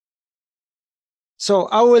So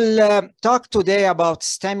I will talk today about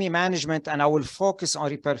STEMI management, and I will focus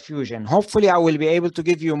on reperfusion. Hopefully, I will be able to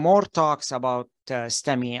give you more talks about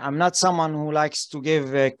STEMI. I'm not someone who likes to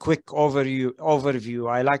give a quick overview.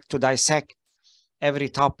 I like to dissect every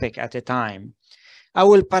topic at a time. I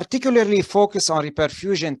will particularly focus on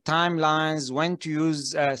reperfusion timelines, when to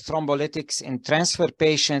use thrombolytics in transfer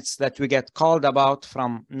patients that we get called about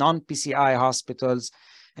from non-PCI hospitals,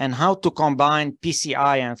 and how to combine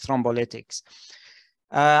PCI and thrombolytics.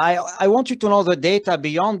 I want you to know the data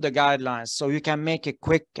beyond the guidelines so you can make a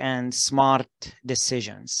quick and smart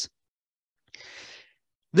decisions.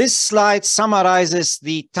 This slide summarizes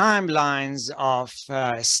the timelines of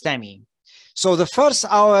STEMI. So the first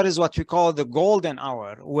hour is what we call the golden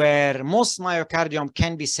hour, where most myocardium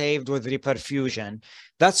can be saved with reperfusion.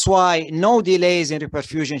 That's why no delays in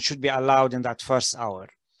reperfusion should be allowed in that first hour.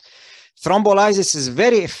 Thrombolysis is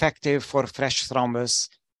very effective for fresh thrombus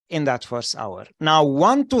in that first hour. Now,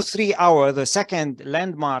 1 to 3 hours, the second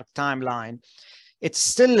landmark timeline, it's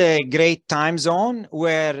still a great time zone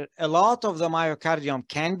where a lot of the myocardium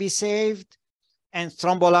can be saved and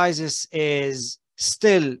thrombolysis is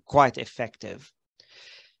still quite effective.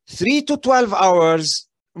 3 to 12 hours,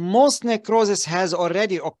 most necrosis has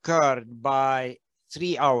already occurred by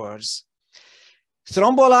 3 hours.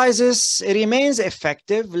 Thrombolysis remains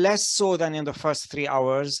effective, less so than in the first 3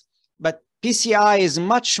 hours, but PCI is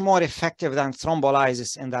much more effective than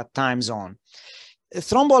thrombolysis in that time zone.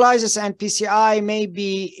 Thrombolysis and PCI may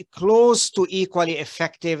be close to equally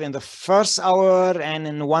effective in the first hour and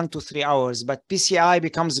in 1 to 3 hours, but PCI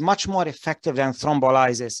becomes much more effective than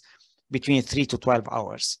thrombolysis between 3 to 12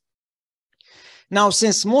 hours. Now,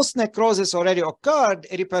 since most necrosis already occurred,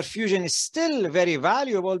 reperfusion is still very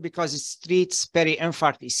valuable because it treats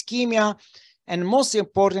peri-infarct ischemia, and most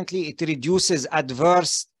importantly, it reduces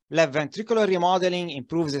adverse left ventricular remodeling,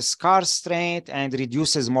 improves the scar strength, and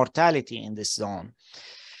reduces mortality in this zone.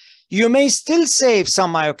 You may still save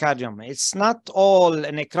some myocardium. It's not all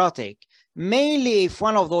necrotic. Mainly if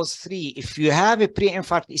one of those three, if you have a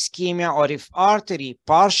pre-infarct ischemia or if artery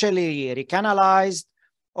partially recanalized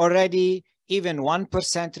already, even 1%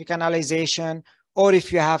 recanalization, or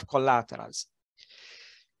if you have collaterals.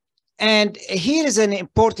 And here is an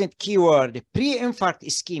important keyword, pre-infarct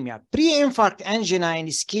ischemia. Pre-infarct angina and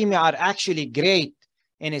ischemia are actually great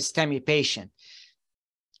in a STEMI patient.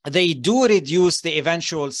 They do reduce the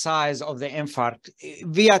eventual size of the infarct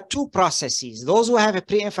via two processes. Those who have a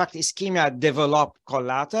pre-infarct ischemia develop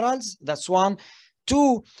collaterals, that's one.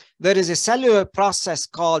 Two, there is a cellular process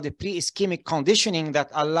called pre-ischemic conditioning that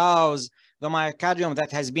allows the myocardium that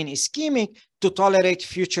has been ischemic to tolerate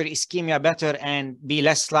future ischemia better and be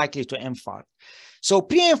less likely to infarct. So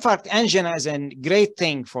pre-infarct angina is a great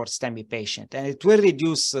thing for STEMI patient, and it will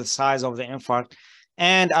reduce the size of the infarct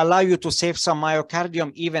and allow you to save some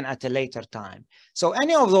myocardium even at a later time. So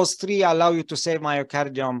any of those three allow you to save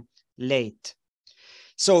myocardium late.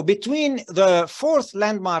 So between the fourth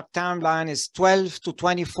landmark timeline is 12 to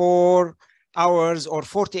 24 hours or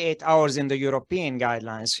 48 hours in the European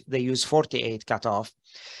guidelines. They use 48 cutoff.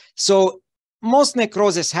 So most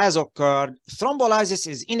necrosis has occurred. Thrombolysis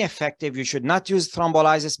is ineffective. You should not use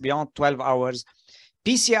thrombolysis beyond 12 hours.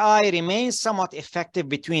 PCI remains somewhat effective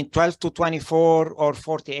between 12 to 24 or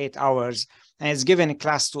 48 hours, and it's given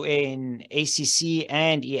class 2A in ACC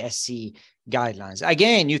and ESC guidelines.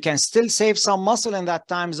 Again, you can still save some muscle in that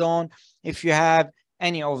time zone if you have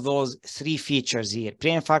any of those three features here: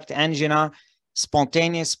 pre-infarct angina,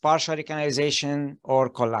 spontaneous partial recanalization, or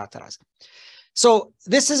collaterals. So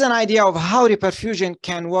this is an idea of how reperfusion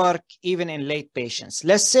can work even in late patients.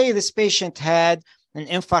 Let's say this patient had an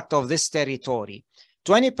infarct of this territory.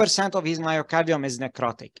 20% of his myocardium is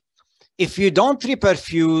necrotic. If you don't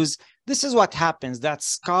reperfuse, this is what happens. That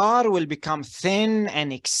scar will become thin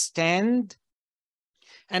and extend,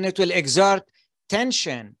 and it will exert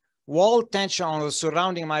tension, wall tension on the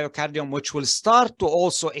surrounding myocardium, which will start to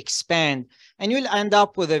also expand, and you'll end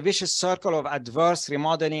up with a vicious circle of adverse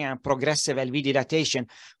remodeling and progressive LV dilatation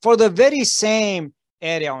for the very same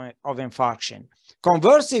area of infarction.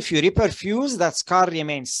 Conversely, if you reperfuse, that scar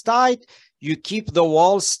remains tight, you keep the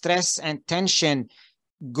wall stress and tension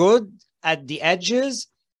good at the edges,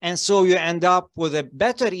 and so you end up with a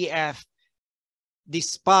better EF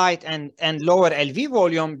despite and lower LV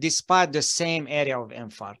volume despite the same area of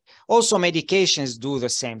infarct. Also, medications do the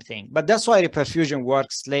same thing, but that's why reperfusion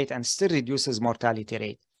works late and still reduces mortality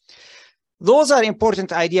rate. Those are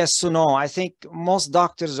important ideas to know. I think most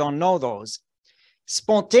doctors don't know those.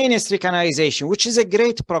 Spontaneous recanalization, which is a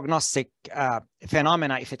great prognostic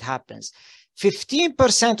phenomena if it happens.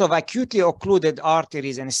 15% of acutely occluded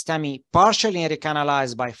arteries in STEMI partially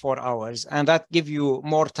recanalized by 4 hours, and that gives you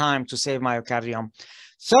more time to save myocardium.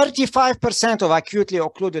 35% of acutely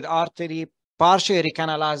occluded artery partially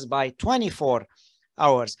recanalized by 24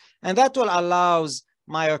 hours, and that will allow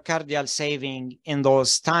myocardial saving in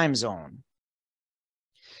those time zones.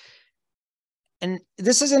 And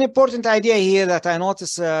this is an important idea here that I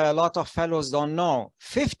notice a lot of fellows don't know.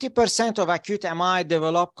 50% of acute MI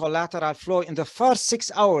develop collateral flow in the first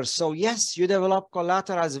 6 hours. So yes, you develop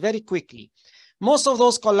collaterals very quickly. Most of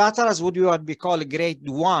those collaterals would be what we call grade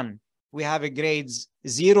 1. We have a grades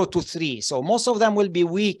 0 to 3. So most of them will be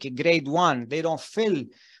weak, grade 1. They don't fill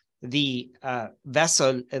the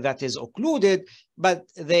vessel that is occluded, but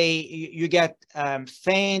you get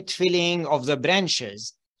faint filling of the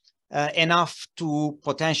branches. Enough to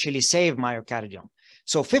potentially save myocardium.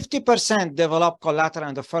 So 50% develop collateral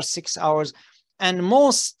in the first 6 hours, and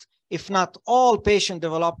most, if not all, patients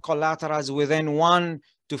develop collaterals within 1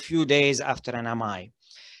 to few days after an MI.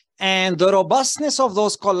 And the robustness of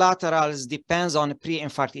those collaterals depends on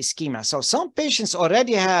pre-infarct ischemia. So some patients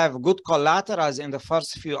already have good collaterals in the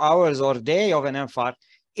first few hours or day of an infarct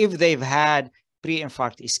if they've had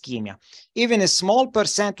pre-infarct ischemia. Even a small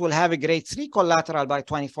percent will have a grade 3 collateral by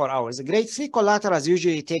 24 hours. The grade 3 collaterals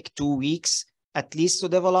usually take 2 weeks at least to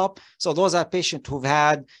develop. So those are patients who've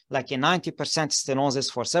had like a 90%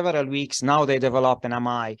 stenosis for several weeks. Now they develop an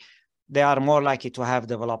MI. They are more likely to have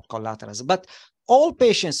developed collaterals. But all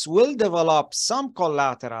patients will develop some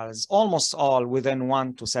collaterals, almost all, within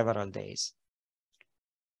 1 to several days.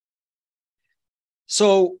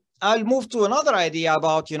 So I'll move to another idea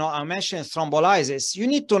about, I mentioned thrombolysis. You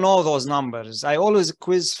need to know those numbers. I always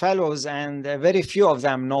quiz fellows, and very few of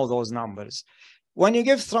them know those numbers. When you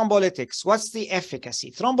give thrombolytics, what's the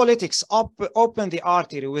efficacy? Thrombolytics open the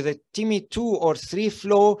artery with a TIMI 2 or 3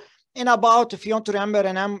 flow in about, if you want to remember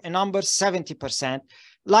a number, 70%,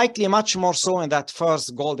 likely much more so in that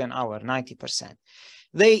first golden hour, 90%.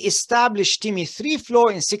 They establish TIMI 3 flow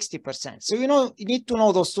in 60%. So, you need to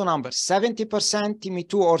know those two numbers, 70% TIMI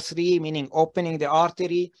 2 or 3, meaning opening the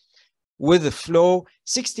artery with the flow,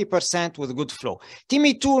 60% with good flow.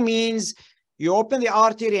 TIMI 2 means you open the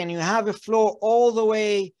artery and you have a flow all the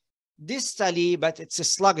way distally, but it's a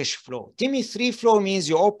sluggish flow. TIMI 3 flow means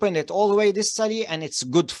you open it all the way distally and it's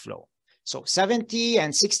good flow. So 70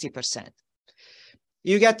 and 60%.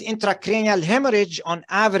 You get intracranial hemorrhage on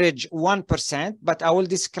average 1%, but I will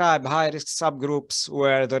describe high-risk subgroups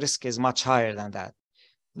where the risk is much higher than that.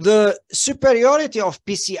 The superiority of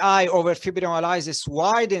PCI over fibrinolysis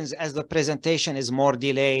widens as the presentation is more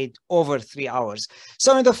delayed over 3 hours.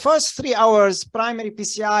 So in the first 3 hours, primary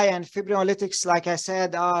PCI and fibrinolytics, like I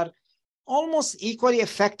said, are almost equally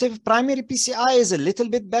effective. Primary PCI is a little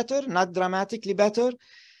bit better, not dramatically better,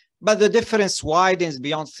 but the difference widens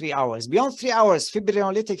beyond 3 hours. Beyond 3 hours,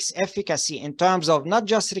 fibrinolytics efficacy in terms of not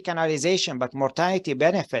just recanalization, but mortality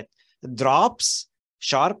benefit drops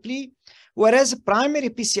sharply, whereas primary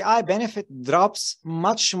PCI benefit drops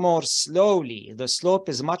much more slowly. The slope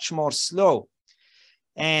is much more slow.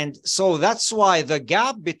 And so that's why the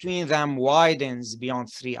gap between them widens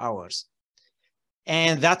beyond 3 hours.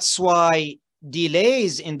 And that's why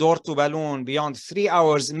delays in door to balloon beyond 3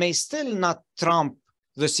 hours may still not trump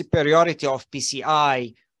the superiority of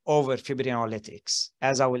PCI over fibrinolytics,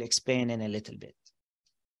 as I will explain in a little bit.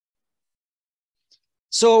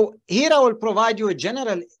 So here I will provide you a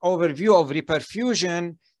general overview of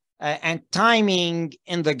reperfusion and timing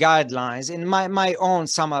in the guidelines in my own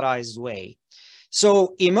summarized way.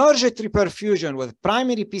 So emergent reperfusion with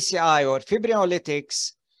primary PCI or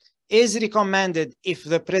fibrinolytics is recommended if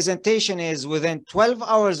the presentation is within 12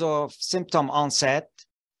 hours of symptom onset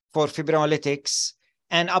for fibrinolytics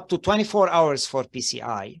and up to 24 hours for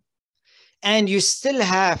PCI. And you still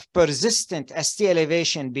have persistent ST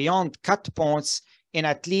elevation beyond cut points in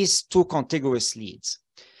at least 2 contiguous leads.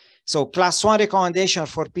 So class 1 recommendation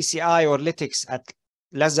for PCI or lytics at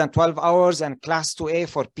less than 12 hours and class 2A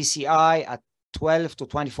for PCI at 12 to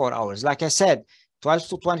 24 hours. Like I said, 12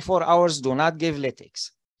 to 24 hours, do not give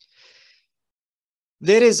lytics.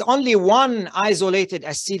 There is only one isolated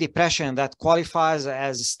ST depression that qualifies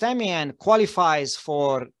as STEMI and qualifies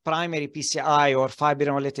for primary PCI or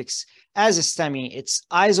fibrinolytics as a STEMI. It's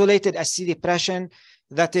isolated ST depression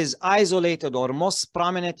that is isolated or most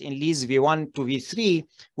prominent in leads V1 to V3,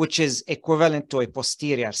 which is equivalent to a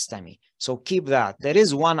posterior STEMI. So keep that. There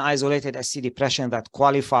is one isolated ST depression that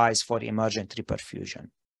qualifies for emergent reperfusion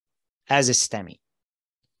as a STEMI.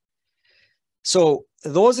 So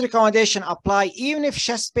those recommendations apply even if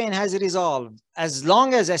chest pain has resolved, as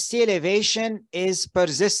long as ST elevation is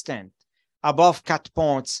persistent above cut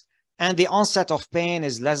points and the onset of pain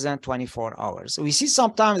is less than 24 hours. We see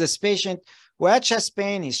sometimes this patient who had chest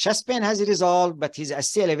pain, his chest pain has resolved, but his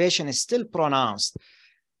ST elevation is still pronounced.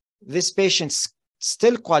 This patient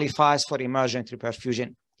still qualifies for emergent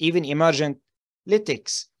reperfusion, even emergent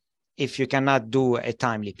lytics, if you cannot do a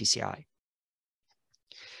timely PCI.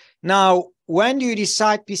 Now, when do you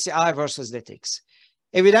decide PCI versus lytics?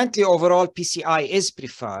 Evidently, overall, PCI is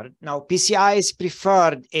preferred. Now, PCI is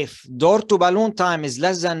preferred if door-to-balloon time is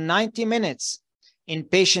less than 90 minutes in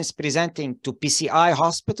patients presenting to PCI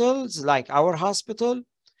hospitals, like our hospital,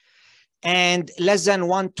 and less than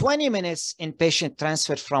 120 minutes in patient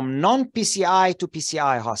transfer from non-PCI to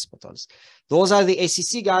PCI hospitals. Those are the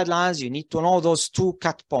ACC guidelines. You need to know those two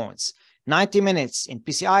cut points. 90 minutes in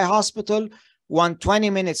PCI hospital, 120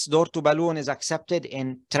 minutes door-to-balloon is accepted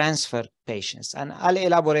in transfer patients. And I'll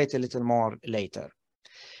elaborate a little more later.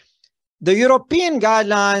 The European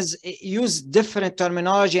guidelines use different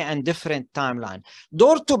terminology and different timeline.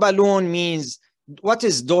 Door-to-balloon means, what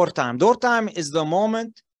is door time? Door time is the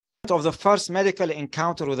moment of the first medical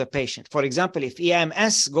encounter with the patient. For example, if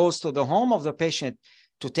EMS goes to the home of the patient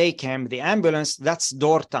to take him, the ambulance, that's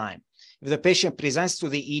door time. If the patient presents to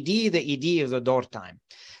the ED is the door time.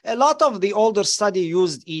 A lot of the older study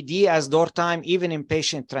used ED as door time, even in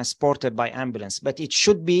patient transported by ambulance, but it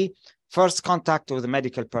should be first contact with the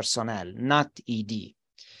medical personnel, not ED.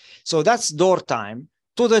 So that's door time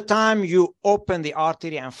to the time you open the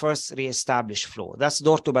artery and first reestablish flow. That's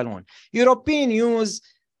door to balloon. European use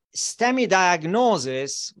STEMI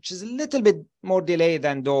diagnosis, which is a little bit more delayed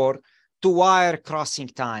than door, to wire crossing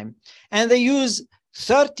time. And they use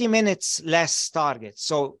 30 minutes less target.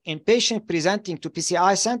 So in patient presenting to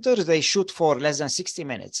PCI centers, they shoot for less than 60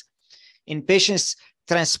 minutes. In patients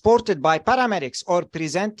transported by paramedics or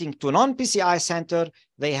presenting to non-PCI center,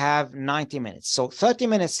 they have 90 minutes. So 30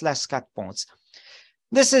 minutes less cut points.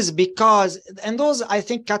 This is because, and those, I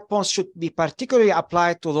think, cut points should be particularly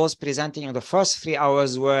applied to those presenting in the first 3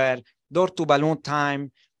 hours where door-to-balloon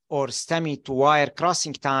time or STEMI to wire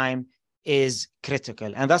crossing time is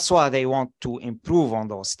critical. And that's why they want to improve on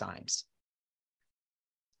those times.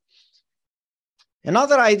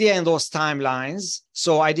 Another idea in those timelines,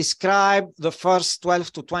 so I described the first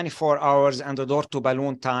 12 to 24 hours and the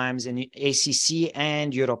door-to-balloon times in ACC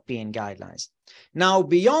and European guidelines. Now,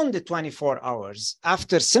 beyond the 24 hours,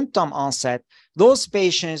 after symptom onset, those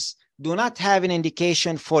patients do not have an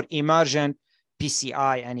indication for emergent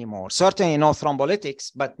PCI anymore. Certainly no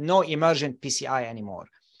thrombolytics, but no emergent PCI anymore.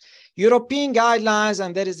 European guidelines,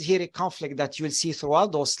 and there is here a conflict that you will see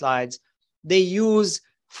throughout those slides, they use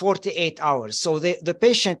 48 hours. So the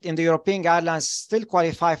patient in the European guidelines still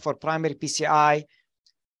qualify for primary PCI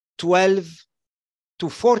 12 to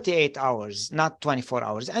 48 hours, not 24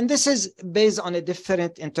 hours. And this is based on a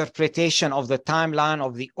different interpretation of the timeline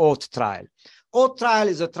of the OAT trial. OAT trial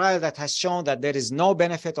is a trial that has shown that there is no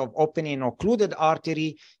benefit of opening occluded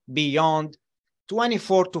artery beyond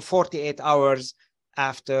 24 to 48 hours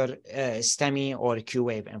after STEMI or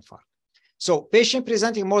Q-wave infarct. So patients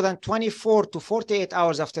presenting more than 24 to 48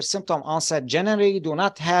 hours after symptom onset generally do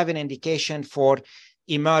not have an indication for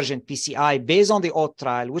emergent PCI based on the OAT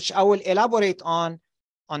trial, which I will elaborate on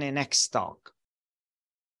a next talk.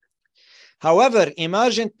 However,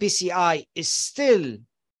 emergent PCI is still,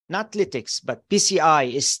 not lytics, but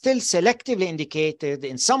PCI is still selectively indicated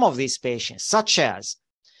in some of these patients, such as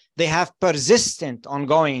they have persistent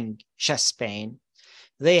ongoing chest pain,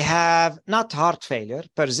 they have not heart failure,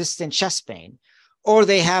 persistent chest pain, or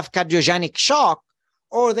they have cardiogenic shock,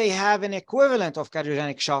 or they have an equivalent of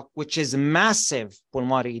cardiogenic shock, which is massive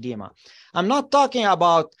pulmonary edema. I'm not talking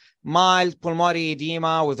about mild pulmonary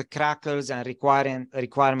edema with the crackles and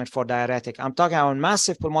requirement for diuretic. I'm talking about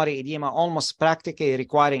massive pulmonary edema, almost practically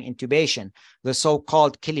requiring intubation, the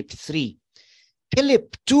so-called KILIP 3.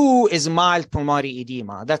 KILIP 2 is mild pulmonary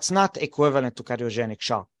edema. That's not equivalent to cardiogenic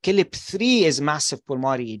shock. KILIP 3 is massive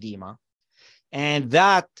pulmonary edema, and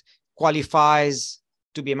that qualifies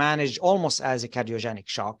to be managed almost as a cardiogenic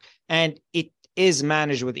shock, and it is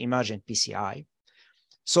managed with emergent PCI.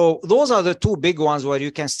 So those are the two big ones where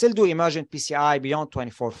you can still do emergent PCI beyond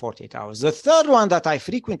 24, 48 hours. The third one that I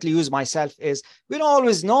frequently use myself is we don't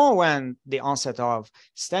always know when the onset of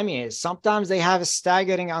STEMI is. Sometimes they have a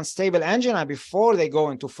staggering unstable angina before they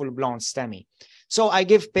go into full-blown STEMI. So I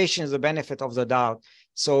give patients the benefit of the doubt.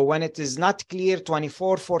 So when it is not clear,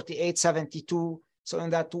 24, 48, 72, so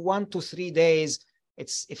in that 1 to 3 days,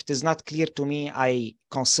 if it is not clear to me, I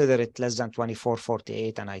consider it less than 24,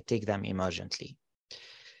 48, and I take them emergently.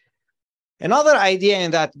 Another idea in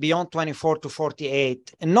that beyond 24 to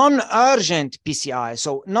 48, non-urgent PCI,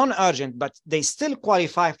 so non-urgent, but they still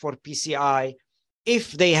qualify for PCI,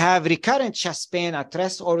 if they have recurrent chest pain at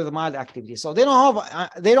rest or with mild activity. So they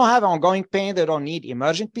don't have ongoing pain. They don't need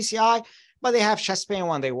emergent PCI, but they have chest pain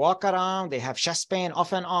when they walk around. They have chest pain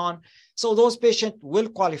off and on. So those patients will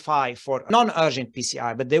qualify for non-urgent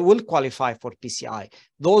PCI, but they will qualify for PCI.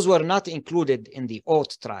 Those were not included in the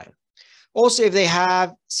OAT trial. Also, if they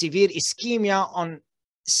have severe ischemia on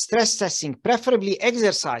stress testing, preferably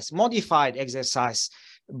exercise, modified exercise,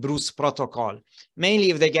 Bruce protocol, mainly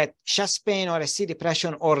if they get chest pain or ST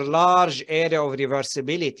depression or large area of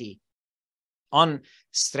reversibility on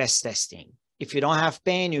stress testing. If you don't have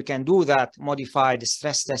pain, you can do that modified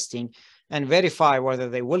stress testing and verify whether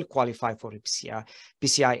they will qualify for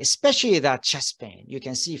PCI, especially that chest pain. You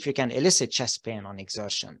can see if you can elicit chest pain on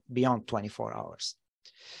exertion beyond 24 hours.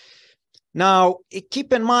 Now,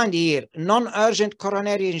 keep in mind here, non-urgent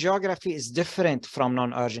coronary angiography is different from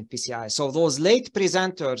non-urgent PCI. So those late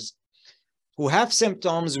presenters who have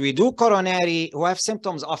symptoms, we do coronary, who have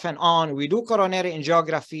symptoms off and on, we do coronary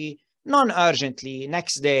angiography non-urgently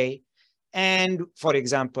next day, and for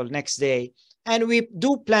example, next day, and we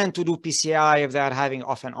do plan to do PCI if they are having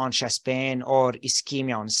off and on chest pain or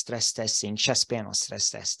ischemia on stress testing, chest pain on stress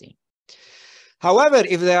testing. However,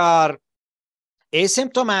 if they are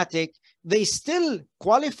asymptomatic, they still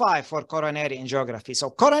qualify for coronary angiography.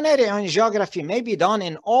 So coronary angiography may be done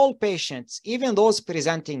in all patients, even those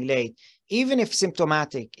presenting late, even if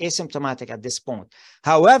symptomatic, asymptomatic at this point.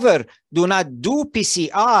 However, do not do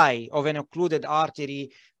PCI of an occluded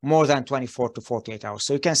artery more than 24 to 48 hours.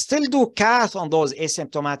 So you can still do cath on those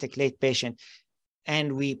asymptomatic late patients,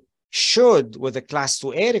 and we should with the class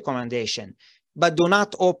 2A recommendation, but do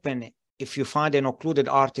not open it. If you find an occluded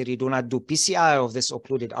artery, do not do PCI of this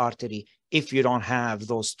occluded artery if you don't have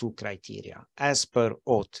those two criteria as per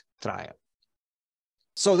OAT trial.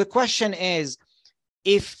 So the question is,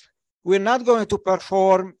 if we're not going to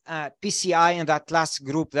perform PCI in that last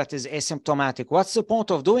group that is asymptomatic, what's the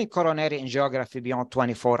point of doing coronary angiography beyond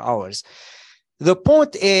 24 hours? The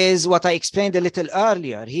point is what I explained a little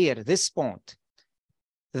earlier here, this point,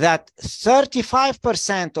 that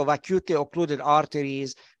 35% of acutely occluded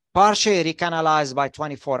arteries partially recanalized by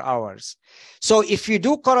 24 hours. So if you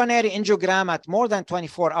do coronary angiogram at more than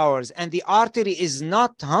 24 hours and the artery is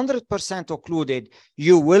not 100% occluded,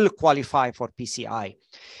 you will qualify for PCI.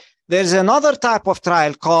 There's another type of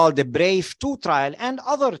trial called the BRAVE-2 trial and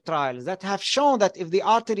other trials that have shown that if the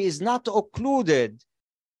artery is not occluded,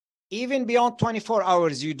 even beyond 24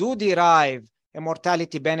 hours, you do derive a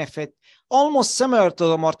mortality benefit almost similar to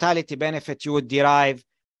the mortality benefit you would derive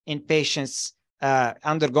in patients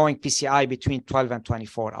undergoing PCI between 12 and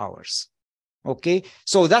 24 hours. Okay,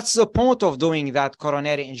 so that's the point of doing that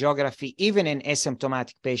coronary angiography, even in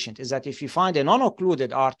asymptomatic patient, is that if you find a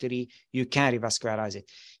non-occluded artery, you can revascularize it.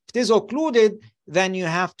 If it is occluded, then you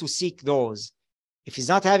have to seek those. If he's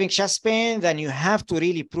not having chest pain, then you have to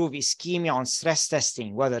really prove ischemia on stress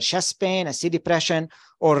testing, whether chest pain, ST depression,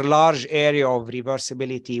 or large area of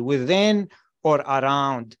reversibility within or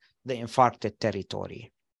around the infarcted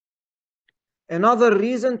territory. Another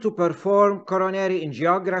reason to perform coronary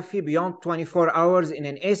angiography beyond 24 hours in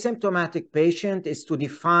an asymptomatic patient is to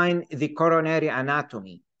define the coronary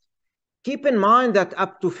anatomy. Keep in mind that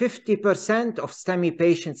up to 50% of STEMI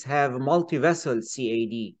patients have multivessel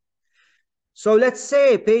CAD. So let's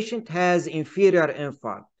say a patient has inferior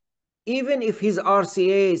infarct. Even if his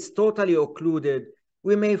RCA is totally occluded,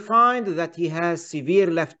 we may find that he has severe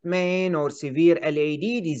left main or severe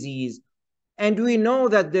LAD disease, and we know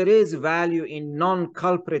that there is value in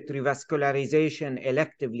non-culprit revascularization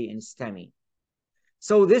electively in STEMI.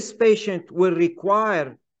 So this patient will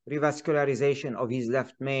require revascularization of his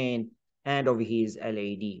left main and of his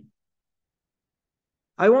LAD.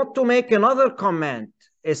 I want to make another comment,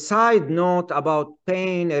 a side note about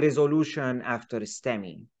pain resolution after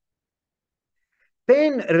STEMI.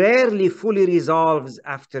 Pain rarely fully resolves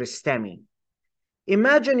after STEMI.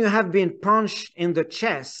 Imagine you have been punched in the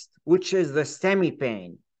chest, which is the STEMI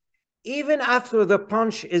pain. Even after the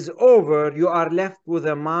punch is over, you are left with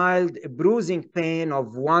a mild bruising pain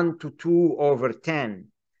of 1 to 2/10.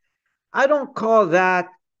 I don't call that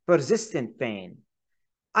persistent pain.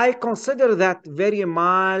 I consider that very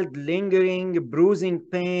mild, lingering, bruising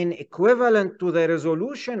pain equivalent to the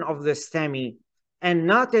resolution of the STEMI and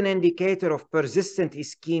not an indicator of persistent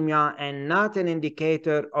ischemia and not an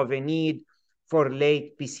indicator of a need for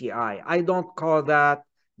late PCI. I don't call that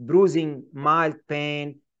bruising, mild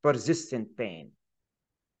pain, persistent pain.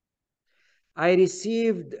 I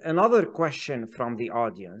received another question from the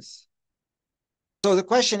audience. So the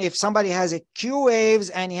question, if somebody has a Q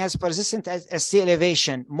waves and he has persistent ST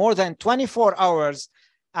elevation more than 24 hours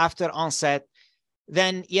after onset,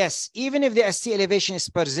 then yes, even if the ST elevation is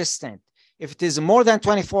persistent, if it is more than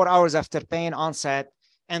 24 hours after pain onset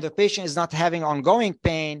and the patient is not having ongoing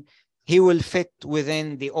pain, he will fit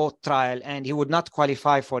within the OAT trial and he would not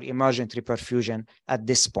qualify for emergent reperfusion at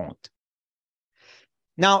this point.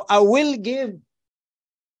 Now, I will give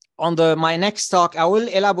on my next talk, I will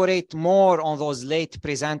elaborate more on those late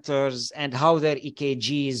presenters and how their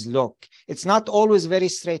EKGs look. It's not always very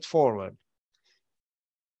straightforward.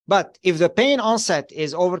 But if the pain onset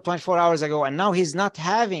is over 24 hours ago and now he's not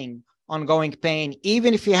having ongoing pain,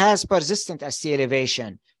 even if he has persistent ST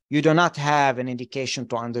elevation, you do not have an indication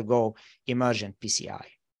to undergo emergent PCI.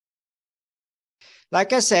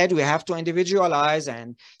 Like I said, we have to individualize,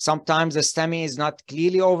 and sometimes the STEMI is not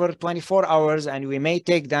clearly over 24 hours, and we may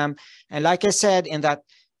take them. And like I said, in that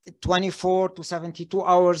 24 to 72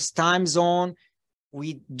 hours time zone,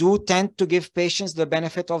 we do tend to give patients the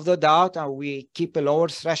benefit of the doubt, and we keep a lower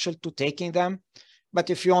threshold to taking them. But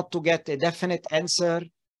if you want to get a definite answer,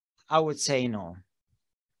 I would say no.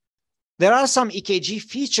 There are some EKG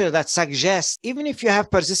features that suggest, even if you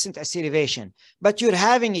have persistent ST elevation, but you're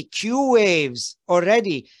having Q waves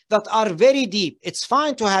already that are very deep, it's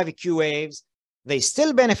fine to have Q waves. They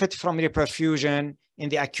still benefit from reperfusion in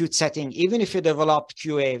the acute setting, even if you developed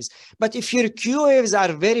Q waves. But if your Q waves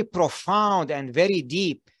are very profound and very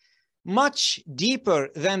deep, much deeper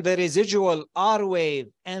than the residual R wave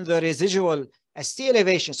and the residual ST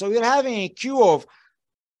elevation. So you're having a Q of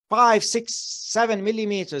 5, 6, 7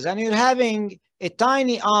 millimeters, and you're having a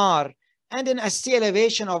tiny R and an ST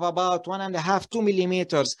elevation of about 1.5, 2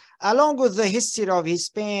 millimeters, along with the history of his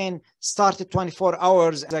pain started 24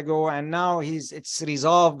 hours ago, and now it's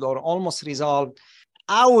resolved or almost resolved.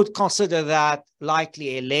 I would consider that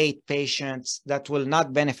likely a late patient that will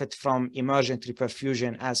not benefit from emergent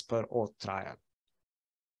reperfusion as per OAT trial.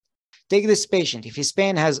 Take this patient. If his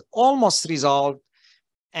pain has almost resolved,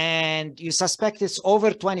 and you suspect it's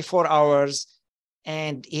over 24 hours,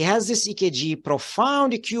 and he has this EKG,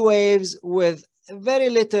 profound Q waves with very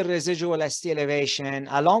little residual ST elevation,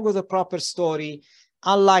 along with a proper story,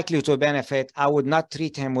 unlikely to benefit, I would not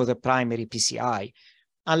treat him with a primary PCI,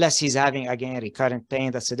 unless he's having, again, recurrent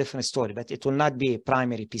pain. That's a different story, but it will not be a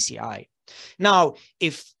primary PCI. Now,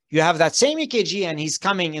 if you have that same EKG and he's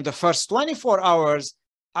coming in the first 24 hours,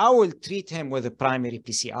 I will treat him with a primary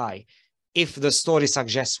PCI if the story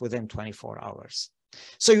suggests within 24 hours.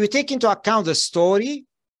 So you take into account the story,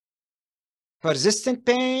 persistent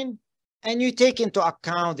pain, and you take into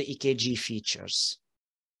account the EKG features.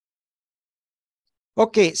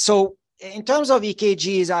 Okay, so in terms of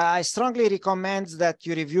EKGs, I strongly recommend that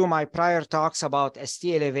you review my prior talks about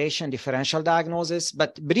ST elevation differential diagnosis.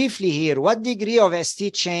 But briefly here, what degree of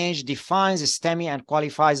ST change defines STEMI and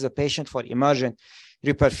qualifies the patient for emergent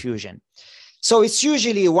reperfusion? So it's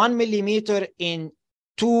usually 1 millimeter in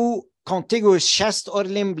 2 contiguous chest or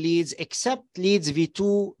limb leads, except leads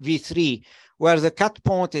V2, V3, where the cut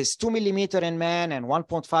point is 2 millimeter in men and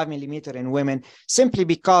 1.5 millimeter in women, simply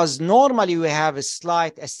because normally we have a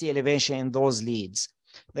slight ST elevation in those leads.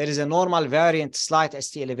 There is a normal variant slight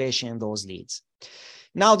ST elevation in those leads.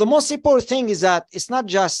 Now, the most important thing is that it's not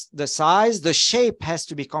just the size, the shape has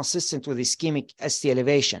to be consistent with ischemic ST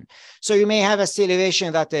elevation. So you may have a ST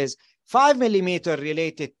elevation that is 5 millimeter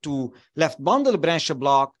related to left bundle branch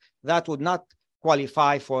block, that would not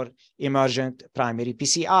qualify for emergent primary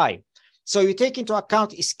PCI. So you take into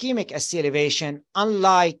account ischemic ST elevation,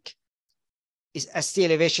 unlike ST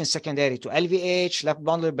elevation secondary to LVH, left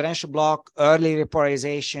bundle branch block, early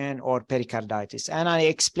repolarization, or pericarditis. And I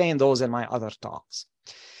explain those in my other talks.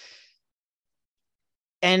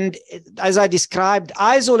 And as I described,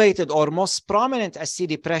 isolated or most prominent ST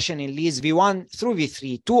depression in leads V1 through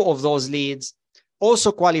V3, 2 of those leads,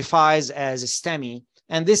 also qualifies as STEMI.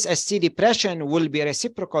 And this ST depression will be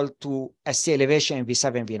reciprocal to ST elevation in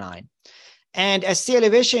V7, V9. And ST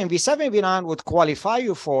elevation in V7, V9 would qualify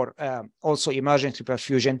you for also emergent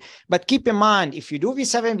reperfusion. But keep in mind, if you do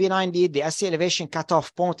V7, V9 lead, the ST elevation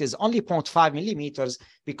cutoff point is only 0.5 millimeters,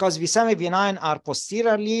 because V7, V9 are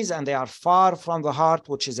posterior leads and they are far from the heart,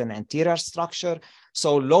 which is an anterior structure.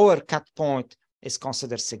 So lower cut point is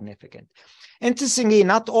considered significant. Interestingly,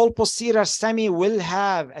 not all posterior STEMI will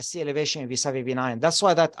have ST elevation in V7, V9. That's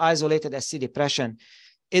why that isolated ST depression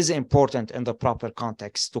is important in the proper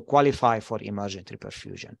context to qualify for emergent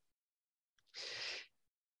reperfusion.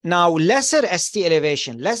 Now, lesser ST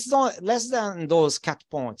elevation, less than those cut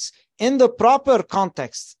points, in the proper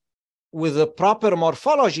context with the proper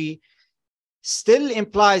morphology, still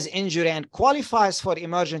implies injury and qualifies for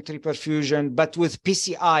emergent reperfusion, but with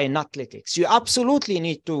PCI, not lytics. You absolutely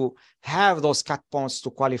need to have those cut points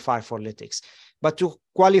to qualify for lytics. but to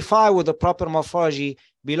qualify with the proper morphology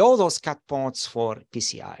below those cut points for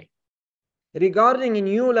PCI. Regarding a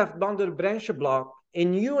new left bundle branch block, a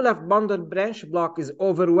new left bundle branch block is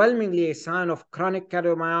overwhelmingly a sign of chronic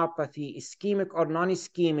cardiomyopathy, ischemic or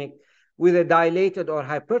non-ischemic, with a dilated or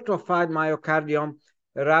hypertrophied myocardium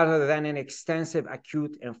rather than an extensive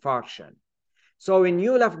acute infarction. So a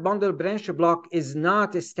new left bundle branch block is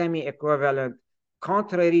not a STEMI equivalent,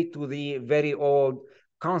 contrary to the very old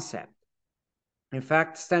concept. In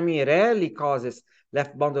fact, STEMI rarely causes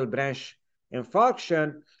left bundle branch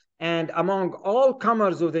infarction, and among all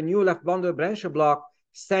comers with the new left bundle branch block,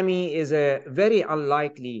 STEMI is a very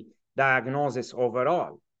unlikely diagnosis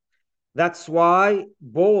overall. That's why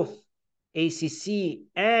both ACC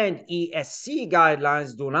and ESC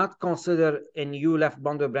guidelines do not consider a new left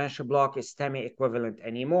bundle branch block a STEMI equivalent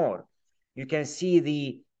anymore. You can see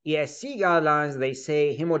the ESC guidelines, they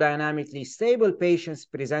say hemodynamically stable patients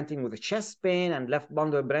presenting with chest pain and left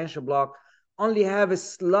bundle branch block only have a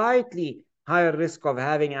slightly higher risk of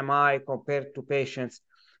having MI compared to patients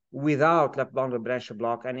without left bundle branch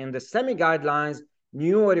block. And in the STEMI guidelines,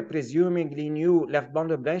 new or presumably new left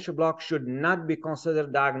bundle branch block should not be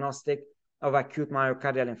considered diagnostic of acute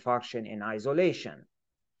myocardial infarction in isolation.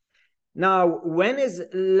 Now, when is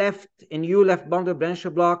a new left bundle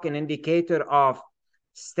branch block an indicator of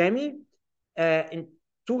STEMI? In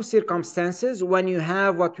two circumstances, when you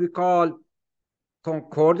have what we call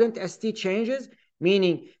concordant ST changes,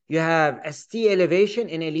 meaning you have ST elevation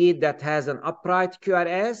in a lead that has an upright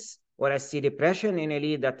QRS, or ST depression in a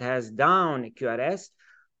lead that has down QRS,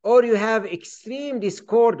 or you have extreme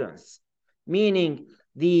discordance, meaning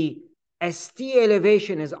the ST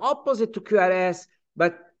elevation is opposite to QRS,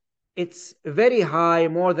 but it's very high,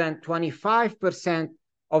 more than 25%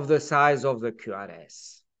 of the size of the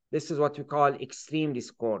QRS. This is what we call extreme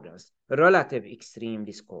discordance, relative extreme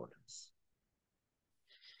discordance.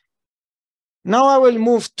 Now I will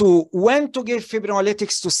move to when to give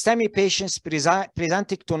fibrinolytics to STEMI patients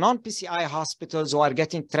presenting to non-PCI hospitals who are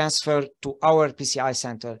getting transferred to our PCI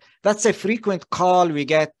center. That's a frequent call we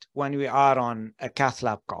get when we are on a cath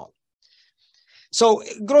lab call. So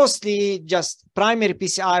grossly, just primary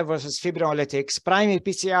PCI versus fibrinolytics. Primary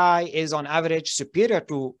PCI is on average superior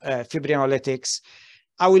to fibrinolytics.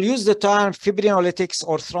 I will use the term fibrinolytics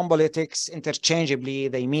or thrombolytics interchangeably.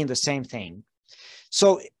 They mean the same thing.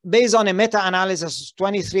 So based on a meta-analysis,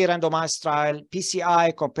 23 randomized trial,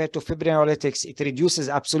 PCI compared to fibrinolytics, it reduces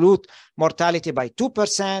absolute mortality by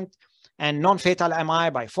 2% and non-fatal MI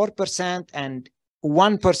by 4% and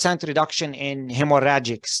 1% reduction in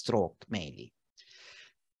hemorrhagic stroke mainly.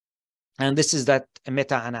 And this is that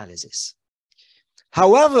meta-analysis.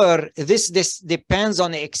 However, this depends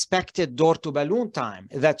on the expected door-to-balloon time.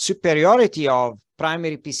 That superiority of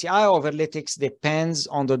primary PCI over lytics depends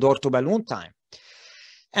on the door-to-balloon time.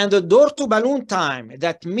 And the door-to-balloon time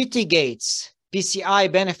that mitigates PCI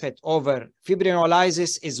benefit over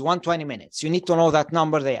fibrinolysis is 120 minutes. You need to know that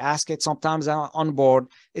number. They ask it sometimes on board.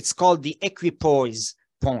 It's called the equipoise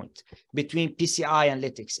point between PCI and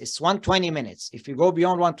lytics. It's 120 minutes. If you go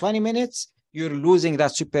beyond 120 minutes, you're losing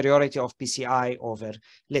that superiority of PCI over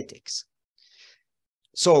lytics.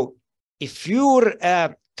 So if you're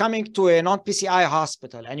coming to a non-PCI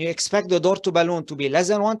hospital and you expect the door-to-balloon to be less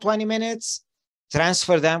than 120 minutes,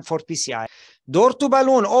 transfer them for PCI.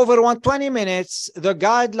 Door-to-balloon over 120 minutes, the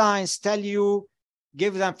guidelines tell you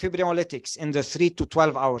give them fibrinolytics in the 3 to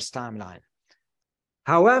 12 hours timeline.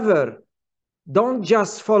 However, don't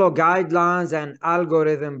just follow guidelines and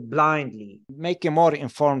algorithm blindly. Make a more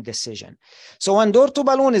informed decision. So when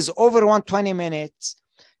door-to-balloon is over 120 minutes,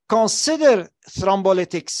 consider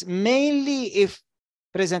thrombolytics mainly if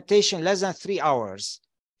presentation less than 3 hours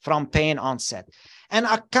from pain onset, and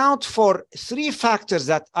account for 3 factors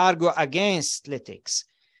that argue against lytics: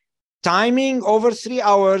 timing over 3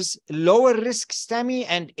 hours, lower risk STEMI,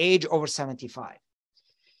 and age over 75.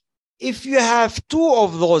 If you have 2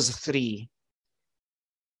 of those 3,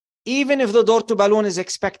 even if the door-to-balloon is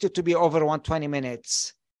expected to be over 120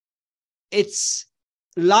 minutes, it's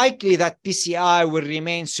likely that PCI will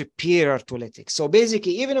remain superior to lytics. So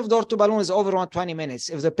basically, even if door-to-balloon is over 120 minutes,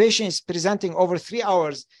 if the patient is presenting over 3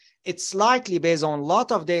 hours, it's likely based on a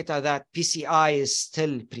lot of data that PCI is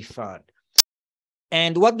still preferred.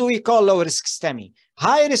 And what do we call low-risk STEMI?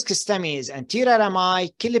 High-risk STEMI is anterior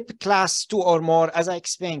MI, KILIP class 2 or more. As I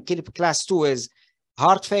explained, KILIP class 2 is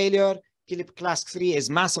heart failure. KILIP class 3 is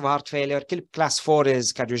massive heart failure. KILIP class 4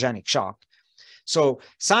 is cardiogenic shock. So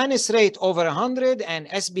sinus rate over 100 and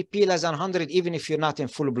SBP less than 100, even if you're not in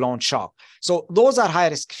full-blown shock. So those are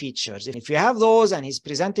high-risk features. If you have those and he's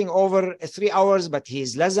presenting over 3 hours, but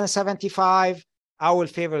he's less than 75, I will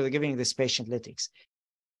favor giving this patient lytics.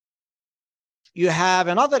 You have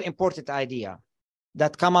another important idea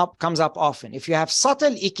that comes up often. If you have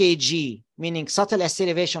subtle EKG, meaning subtle ST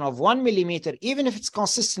elevation of 1 millimeter, even if it's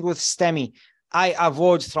consistent with STEMI, I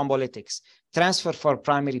avoid thrombolytics, transfer for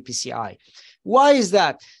primary PCI. Why is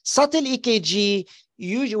that? Subtle EKG,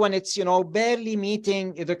 usually when it's, barely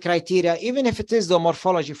meeting the criteria, even if it is the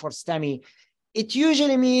morphology for STEMI, it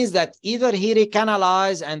usually means that either he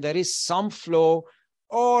recanalized and there is some flow,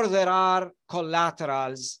 or there are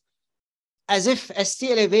collaterals, as if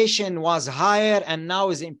ST elevation was higher and now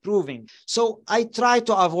is improving. So I try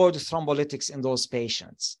to avoid thrombolytics in those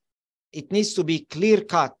patients. It needs to be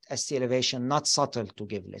clear-cut ST elevation, not subtle, to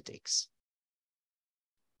give lytics.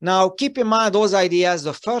 Now, keep in mind those ideas.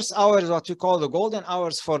 The first hour is what we call the golden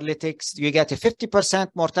hours for lytics. You get a 50%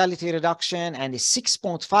 mortality reduction and a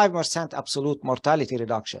 6.5% absolute mortality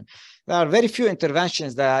reduction. There are very few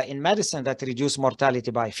interventions that in medicine that reduce mortality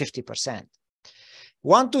by 50%.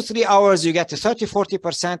 1 to 3 hours, you get a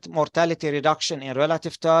 30-40% mortality reduction in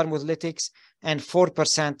relative term with lytics and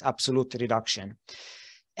 4% absolute reduction.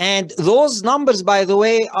 And those numbers, by the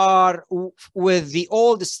way, are with the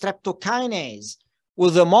old streptokinase.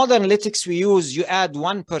 With the modern lytics we use, you add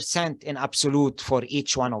 1% in absolute for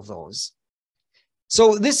each one of those.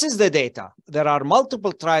 So this is the data. There are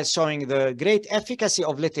multiple trials showing the great efficacy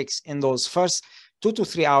of lytics in those first 2 to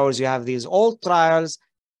 3 hours. You have these old trials,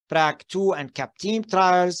 PRAC2 and CAPTEAM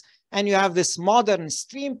trials, and you have this modern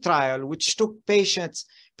STREAM trial, which took patients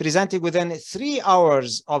presenting within 3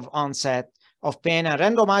 hours of onset of pain and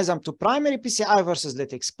randomized them to primary PCI versus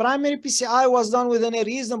lytics. Primary PCI was done within a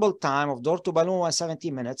reasonable time of door to balloon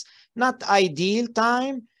 170 minutes, not ideal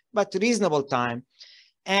time, but reasonable time.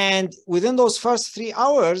 And within those first 3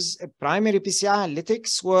 hours, primary PCI and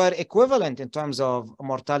lytics were equivalent in terms of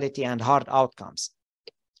mortality and hard outcomes.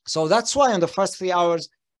 So that's why in the first 3 hours,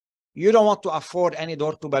 you don't want to afford any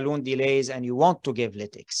door to balloon delays and you want to give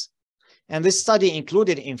lytics. And this study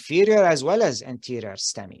included inferior as well as anterior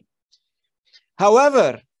STEMI.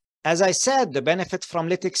 However, as I said, the benefit from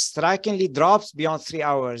lytics strikingly drops beyond 3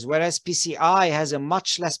 hours, whereas PCI has a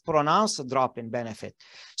much less pronounced drop in benefit.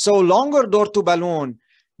 So longer door to balloon,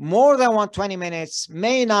 more than 120 minutes,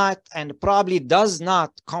 may not and probably does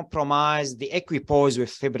not compromise the equipoise with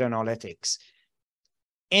fibrinolytics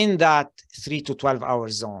in that 3 to 12 hour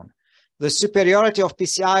zone. The superiority of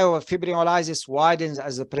PCI over fibrinolysis widens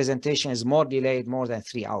as the presentation is more delayed, more than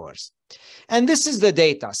 3 hours. And this is the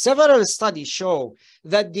data. Several studies show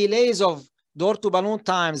that delays of door to balloon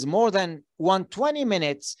times more than 120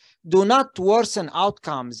 minutes do not worsen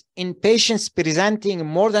outcomes in patients presenting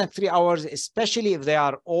more than 3 hours, especially if they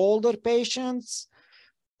are older patients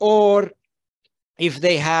or if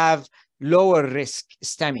they have lower risk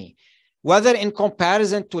STEMI, whether in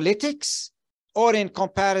comparison to lytics or in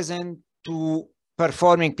comparison to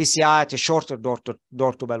performing PCI at a shorter door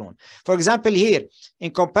to balloon. For example, here,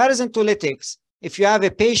 in comparison to lytics, if you have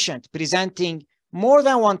a patient presenting more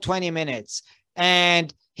than 120 minutes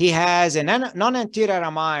and he has a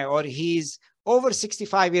non-anterior MI or he's over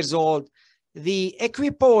 65 years old, the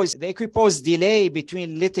equipoise delay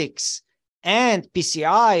between lytics and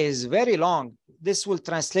PCI is very long. This will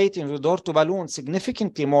translate into door to balloon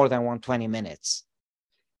significantly more than 120 minutes.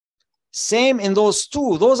 Same in those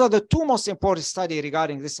two. Those are the two most important studies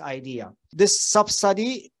regarding this idea. This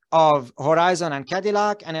sub-study of Horizon and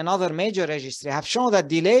Cadillac and another major registry have shown that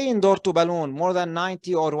delay in door to balloon more than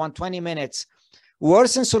 90 or 120 minutes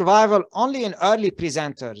worsen survival only in early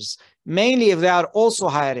presenters, mainly if they are also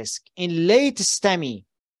high risk. In late STEMI,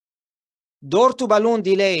 door to balloon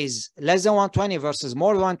delays less than 120 versus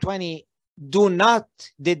more than 120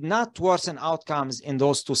 did not worsen outcomes in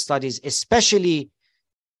those two studies, especially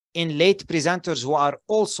in late presenters who are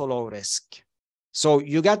also low risk. So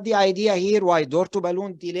you got the idea here why door to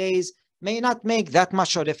balloon delays may not make that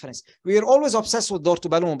much of a difference. We are always obsessed with door to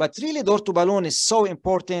balloon, but really door to balloon is so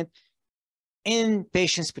important in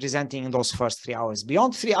patients presenting in those first 3 hours.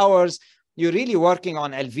 Beyond 3 hours, you're really working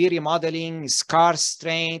on LV remodeling, scar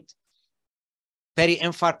strength,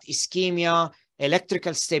 peri-infarct ischemia,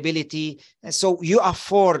 electrical stability. And so you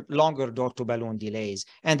afford longer door to balloon delays,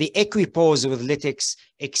 and the equipoise with lytics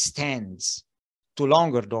extends to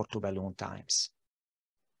longer door to balloon times.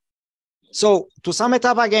 So to sum it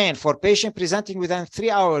up again, for patient presenting within 3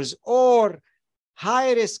 hours or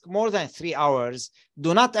high risk more than 3 hours,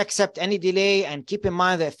 do not accept any delay and keep in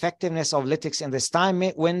mind the effectiveness of lytics in this time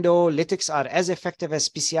window. Lytics are as effective as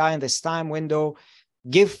PCI in this time window.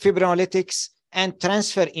 Give fibrinolytics and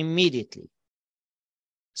transfer immediately,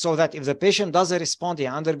 so that if the patient doesn't respond, he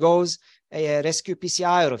undergoes rescue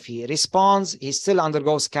PCI, or if he responds, he still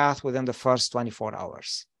undergoes cath within the first 24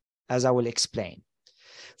 hours, as I will explain.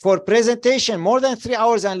 For presentation, more than 3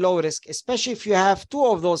 hours and low risk, especially if you have two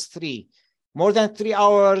of those three, more than 3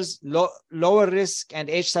 hours, lower risk, and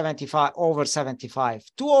age 75, over 75.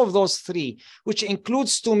 Two of those three, which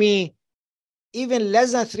includes to me even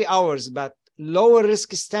less than 3 hours, but lower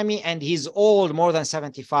risk STEMI, and he's old, more than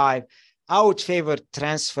 75, I would favor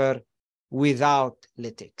transfer without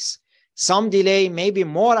lytics. Some delay may be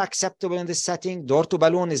more acceptable in this setting. Door to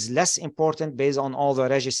balloon is less important based on all the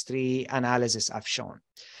registry analysis I've shown.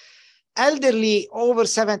 Elderly over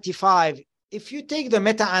 75, if you take the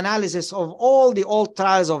meta-analysis of all the old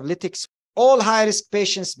trials of lytics, all high-risk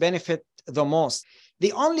patients benefit the most.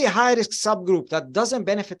 The only high-risk subgroup that doesn't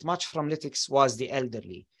benefit much from lytics was the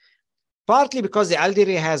elderly, partly because the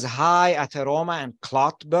elderly has high atheroma and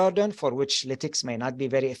clot burden, for which lytics may not be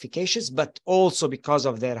very efficacious, but also because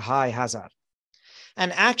of their high hazard.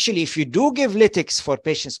 And actually, if you do give lytics for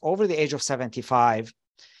patients over the age of 75,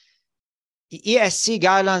 ESC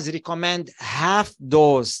guidelines recommend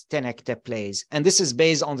half-dose 10-hectaplease, and this is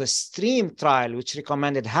based on the STREAM trial, which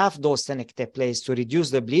recommended half-dose 10-hectaplease to reduce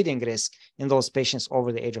the bleeding risk in those patients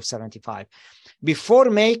over the age of 75. Before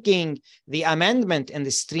making the amendment in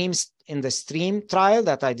the STREAM trial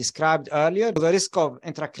that I described earlier, the risk of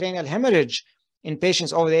intracranial hemorrhage in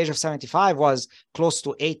patients over the age of 75 was close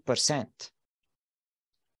to 8%.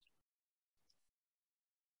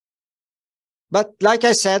 But like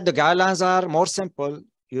I said, the guidelines are more simple.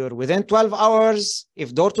 You're within 12 hours.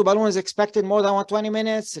 If door to balloon is expected more than 120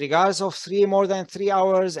 minutes, regardless of more than 3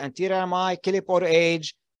 hours, anterior MI, KLIP, or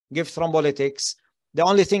age, give thrombolytics. The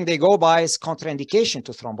only thing they go by is contraindication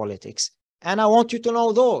to thrombolytics. And I want you to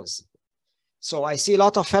know those. So I see a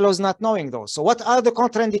lot of fellows not knowing those. So what are the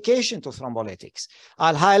contraindications to thrombolytics?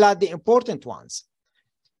 I'll highlight the important ones.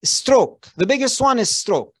 Stroke. The biggest one is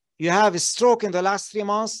stroke. You have a stroke in the last 3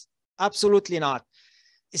 months? Absolutely not.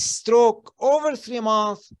 Stroke over 3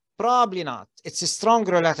 months? Probably not. It's a strong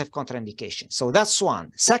relative contraindication. So that's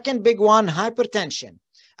one. Second big one, hypertension.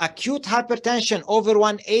 Acute hypertension over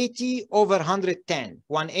 180 over 110.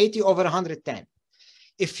 180 over 110.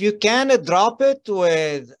 If you can drop it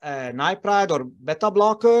with nipride or beta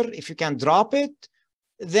blocker, if you can drop it,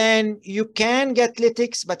 then you can get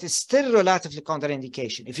lytics, but it's still relatively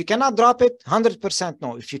contraindication. If you cannot drop it, 100%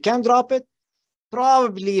 no. If you can drop it,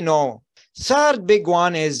 probably no. Third big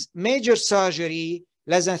one is major surgery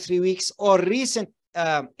less than 3 weeks, or recent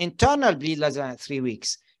internal bleed less than 3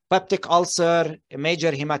 weeks. Peptic ulcer,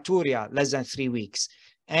 major hematuria less than 3 weeks,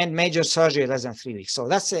 and major surgery less than 3 weeks. So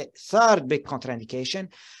that's a third big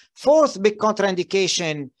contraindication. Fourth big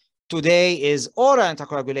contraindication today is oral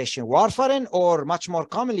anticoagulation, warfarin, or much more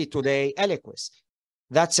commonly today, Eliquis.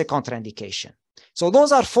 That's a contraindication. So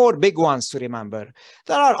those are 4 big ones to remember.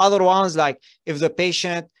 There are other ones, like if the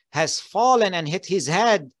patient has fallen and hit his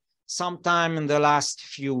head sometime in the last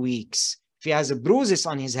few weeks. If he has a bruises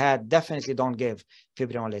on his head, definitely don't give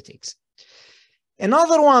fibrinolytics.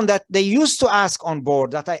 Another one that they used to ask on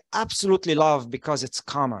board that I absolutely love because it's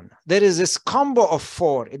common. There is this combo of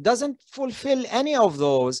 4. It doesn't fulfill any of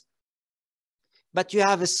those, but you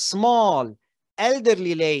have a small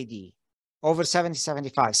elderly lady over 70,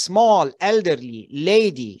 75, small elderly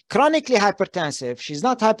lady, chronically hypertensive. She's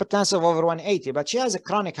not hypertensive over 180, but she has a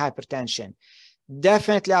chronic hypertension.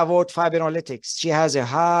 Definitely avoid fibrinolytics. She has a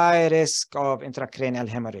high risk of intracranial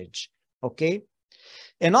hemorrhage, okay?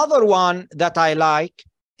 Another one that I like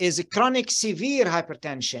is a chronic severe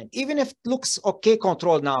hypertension, even if it looks okay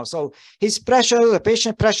controlled now. So his pressure, the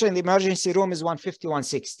patient pressure in the emergency room is 150,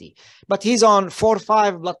 160, but he's on 4 or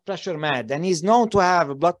 5 blood pressure med, and he's known to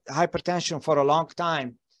have blood hypertension for a long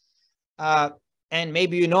time. And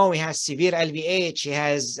maybe you know he has severe LVH, he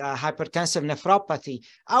has hypertensive nephropathy.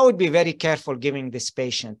 I would be very careful giving this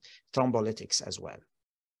patient thrombolytics as well.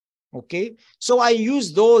 Okay, so I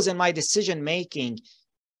use those in my decision making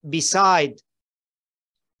beside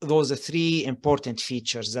those are 3 important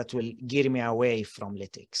features that will gear me away from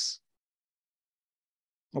lytics.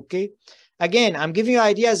 Okay, again, I'm giving you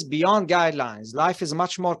ideas beyond guidelines. Life is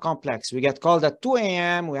much more complex. We get called at 2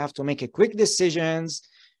 a.m. We have to make a quick decisions.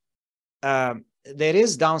 There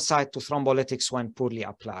is downside to thrombolytics when poorly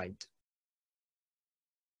applied.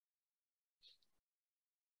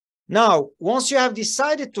 Now, once you have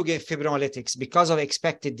decided to give fibrinolytics because of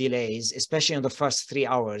expected delays, especially in the first 3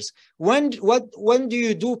 hours, when do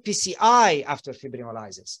you do PCI after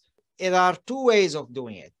fibrinolysis? There are 2 ways of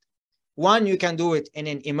doing it. 1, you can do it in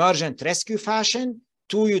an emergent rescue fashion.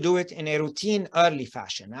 2, you do it in a routine early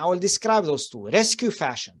fashion. I will describe those 2. Rescue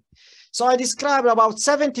fashion. So I described about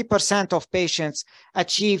 70% of patients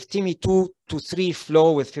achieve TIMI 2 to 3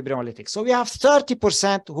 flow with fibrinolytics. So we have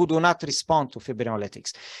 30% who do not respond to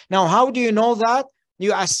fibrinolytics. Now, how do you know that?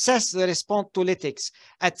 You assess the response to lytics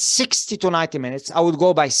at 60 to 90 minutes. I would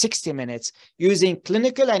go by 60 minutes using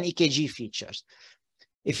clinical and EKG features.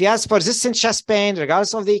 If he has persistent chest pain,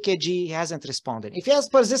 regardless of the EKG, he hasn't responded. If he has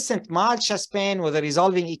persistent mild chest pain with a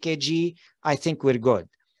resolving EKG, I think we're good.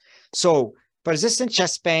 So persistent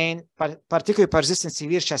chest pain, particularly persistent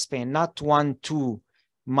severe chest pain, not 1-2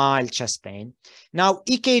 mild chest pain. Now,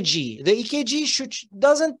 EKG. The EKG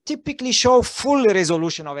doesn't typically show full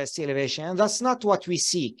resolution of ST elevation, and that's not what we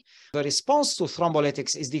seek. The response to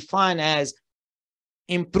thrombolytics is defined as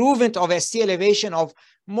improvement of ST elevation of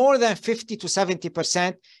more than 50 to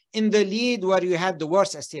 70% in the lead where you had the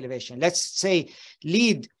worst ST elevation. Let's say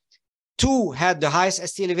lead 2 had the highest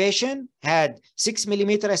ST elevation, had 6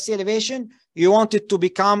 millimeter ST elevation. You want it to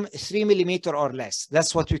become 3 millimeter or less.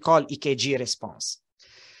 That's what we call EKG response.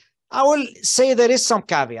 I will say there is some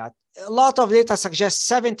caveat. A lot of data suggests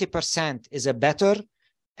 70% is a better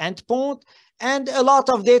endpoint, and a lot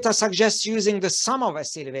of data suggests using the sum of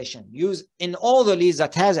ST elevation. Use in all the leads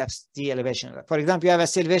that has ST elevation. For example, you have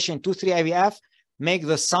ST elevation 2-3 IVF, make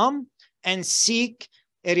the sum and seek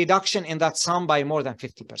a reduction in that sum by more than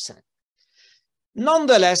 50%.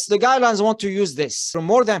 Nonetheless, the guidelines want to use this for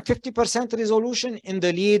more than 50% resolution in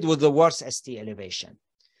the lead with the worst ST elevation.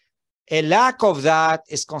 A lack of that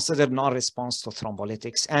is considered non-response to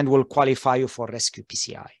thrombolytics and will qualify you for rescue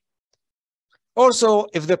PCI. Also,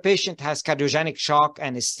 if the patient has cardiogenic shock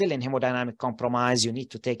and is still in hemodynamic compromise, you need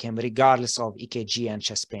to take him regardless of EKG and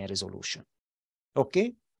chest pain resolution.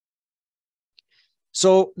 Okay?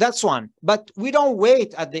 So that's one. But we don't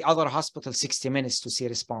wait at the other hospital 60 minutes to see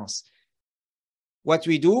response. What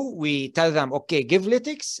we do, we tell them, okay, give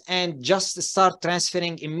lytics and just start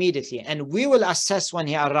transferring immediately. And we will assess when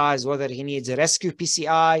he arrives whether he needs a rescue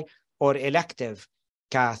PCI or elective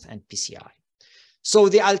cath and PCI. So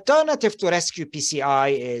the alternative to rescue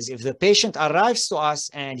PCI is if the patient arrives to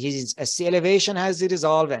us and his ST elevation has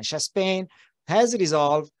resolved and chest pain has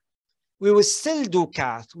resolved, we will still do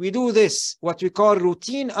cath. We do this, what we call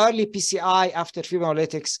routine early PCI after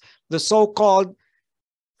fibrinolytics, the so-called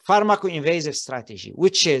pharmacoinvasive strategy,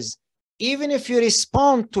 which is even if you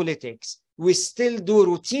respond to lytics, we still do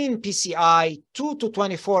routine PCI 2 to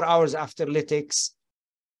 24 hours after lytics,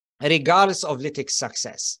 regardless of lytics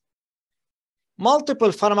success. Multiple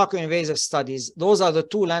pharmacoinvasive studies, those are the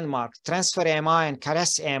two landmarks, Transfer AMI and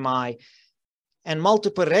Caress AMI, and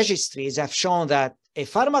multiple registries have shown that a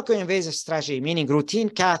pharmacoinvasive strategy, meaning routine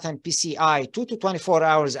cath and PCI 2 to 24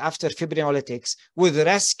 hours after fibrinolytics with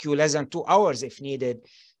rescue less than 2 hours if needed,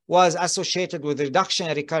 was associated with reduction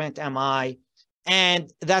in recurrent MI,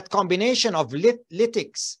 and that combination of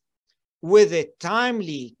lytics with a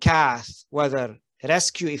timely cath, whether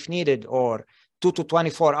rescue if needed or 2 to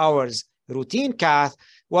 24 hours routine cath,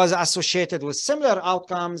 was associated with similar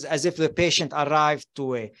outcomes as if the patient arrived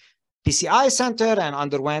to a PCI center and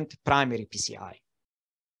underwent primary PCI.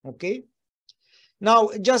 Okay? Now,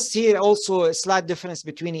 just here also a slight difference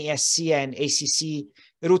between ESC and ACC.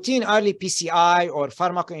 Routine early PCI or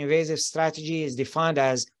pharmacoinvasive strategy is defined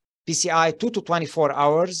as PCI 2 to 24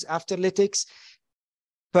 hours after lytics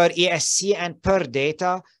per ESC and per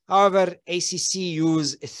data. However, ACC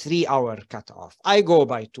use a 3-hour cutoff. I go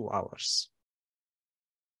by 2 hours.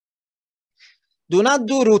 Do not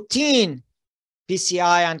do routine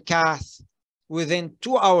PCI and cath within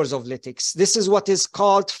 2 hours of lytics. This is what is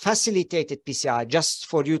called facilitated PCI, just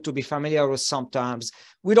for you to be familiar with some terms.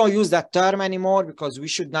 We don't use that term anymore because we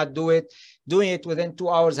should not do it. Doing it within 2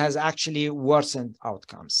 hours has actually worsened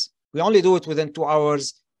outcomes. We only do it within 2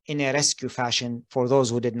 hours in a rescue fashion for those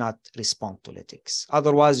who did not respond to lytics.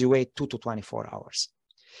 Otherwise, you wait 2 to 24 hours.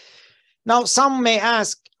 Now, some may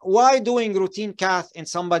ask, why doing routine cath in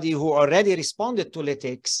somebody who already responded to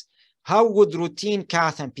lytics? How would routine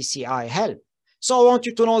cath and PCI help? So I want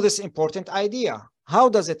you to know this important idea. How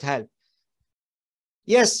does it help?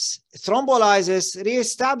 Yes, thrombolysis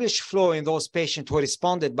reestablished flow in those patients who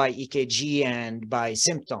responded by EKG and by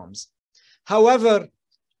symptoms. However,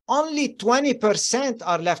 only 20%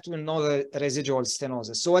 are left with no residual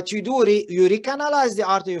stenosis. So what you do, you recanalize the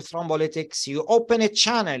artery with thrombolytics, you open a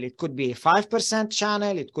channel. It could be a 5%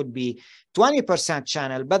 channel, it could be 20%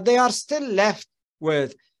 channel, but they are still left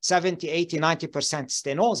with 70, 80, 90%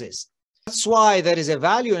 stenosis. That's why there is a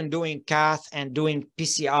value in doing cath and doing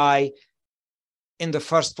PCI in the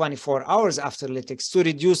first 24 hours after lytics to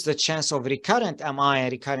reduce the chance of recurrent MI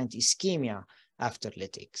and recurrent ischemia after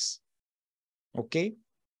lytics. Okay?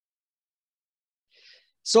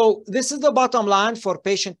 So this is the bottom line for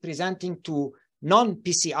patient presenting to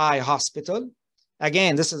non-PCI hospital.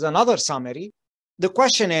 Again, this is another summary. The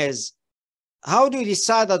question is, how do you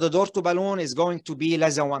decide that the door to balloon is going to be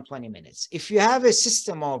less than 120 minutes? If you have a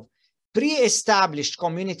system of pre-established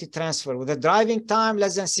community transfer with a driving time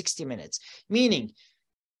less than 60 minutes, meaning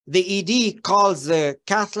the ED calls the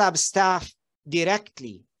cath lab staff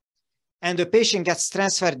directly and the patient gets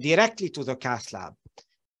transferred directly to the cath lab,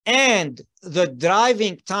 and the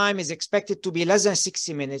driving time is expected to be less than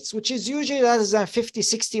 60 minutes, which is usually less than 50,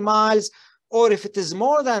 60 miles, or if it is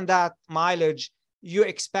more than that mileage, you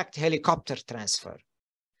expect helicopter transfer.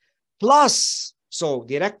 Plus, so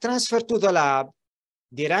direct transfer to the lab,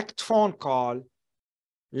 direct phone call,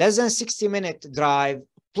 less than 60-minute drive,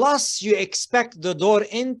 plus you expect the door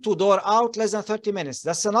in to door out less than 30 minutes.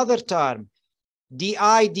 That's another term,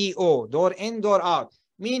 DIDO, door in, door out,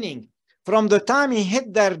 meaning from the time he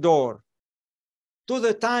hit their door to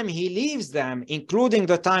the time he leaves them, including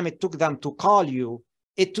the time it took them to call you,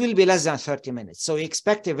 it will be less than 30 minutes. So you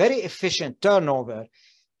expect a very efficient turnover.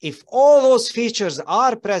 If all those features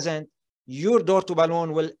are present, your door to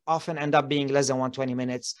balloon will often end up being less than 120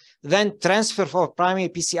 minutes. Then transfer for primary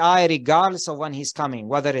PCI regardless of when he's coming,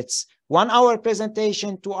 whether it's 1 hour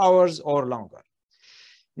presentation, 2 hours, or longer.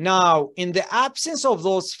 Now, in the absence of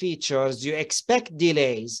those features, you expect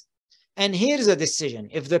delays. And here's a decision.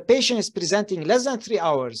 If the patient is presenting less than 3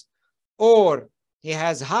 hours, or he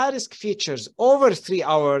has high-risk features over 3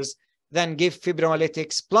 hours, then give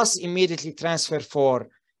fibrinolytics plus immediately transfer for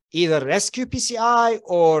either rescue PCI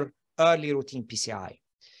or early routine PCI.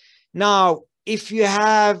 Now, if you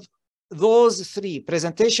have those three,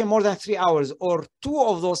 presentation more than 3 hours, or 2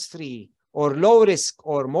 of those 3, or low risk,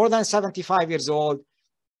 or more than 75 years old,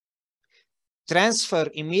 transfer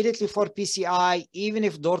immediately for PCI, even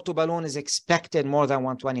if door to balloon is expected more than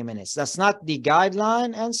 120 minutes. That's not the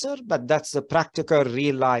guideline answer, but that's the practical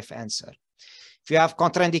real life answer. If you have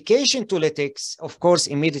contraindication to lytics, of course,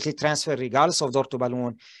 immediately transfer regardless of door to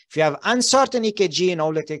balloon. If you have uncertain EKG,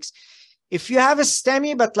 no lytics. If you have a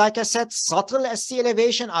STEMI, but like I said, subtle ST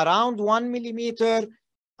elevation around 1 millimeter,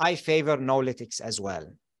 I favor no lytics as well,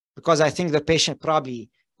 because I think the patient probably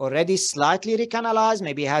already slightly recanalized,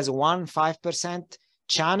 maybe has 1-5%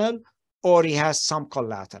 channel, or he has some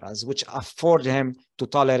collaterals, which afford him to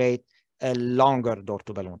tolerate a longer door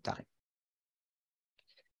to balloon time.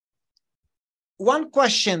 One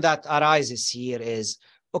question that arises here is,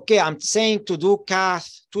 okay, I'm saying to do cath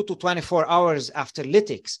 2 to 24 hours after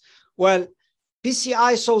lytics. Well,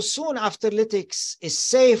 PCI so soon after lytics is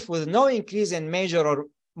safe with no increase in major or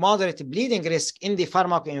moderate bleeding risk in the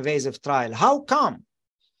pharmacoinvasive trial. How come?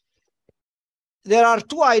 There are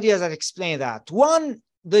 2 ideas that explain that. One,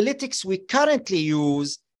 the lytics we currently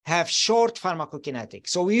use have short pharmacokinetics.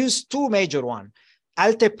 So we use 2 major ones.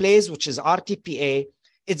 Alteplase, which is r-tpa,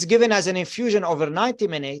 it's given as an infusion over 90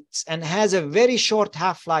 minutes and has a very short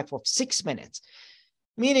half-life of 6 minutes.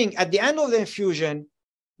 Meaning at the end of the infusion,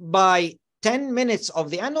 by 10 minutes of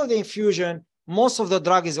the end of the infusion, most of the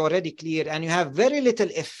drug is already cleared and you have very little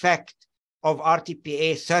effect of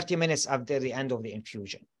r-tpa 30 minutes after the end of the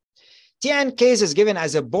infusion. TNK is given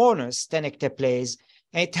as a bonus, 10 ectaplase,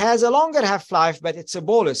 and it has a longer half-life, but it's a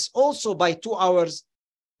bolus. Also, by 2 hours,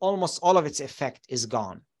 almost all of its effect is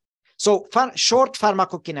gone. So short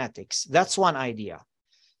pharmacokinetics, that's one idea.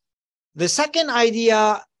 The second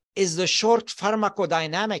idea is the short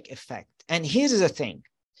pharmacodynamic effect. And here's the thing.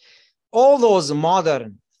 All those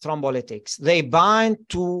modern thrombolytics, they bind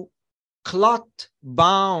to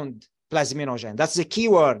clot-bound plasminogen. That's the key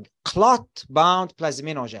word, clot-bound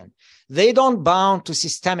plasminogen. They don't bind to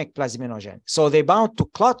systemic plasminogen. So they bind to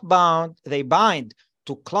clot-bound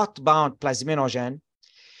plasminogen,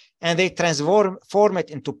 and they transform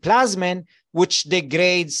it into plasmin, which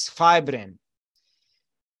degrades fibrin.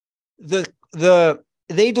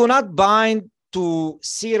 They do not bind to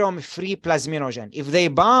serum-free plasminogen. If they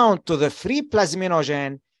bound to the free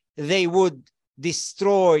plasminogen, they would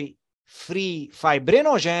destroy free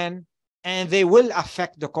fibrinogen, and they will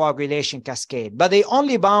affect the coagulation cascade. But they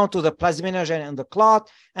only bound to the plasminogen in the clot,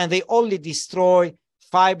 and they only destroy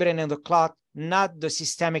fibrin in the clot, not the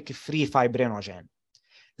systemic free fibrinogen.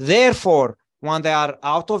 Therefore, when they are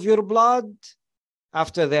out of your blood,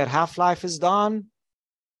 after their half-life is done,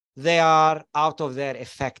 they are out of their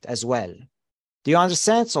effect as well. Do you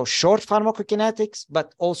understand? So short pharmacokinetics,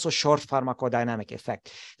 but also short pharmacodynamic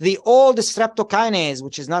effect. The old streptokinase,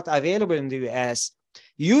 which is not available in the US,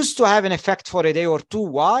 used to have an effect for a day or 2.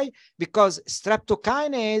 Why? Because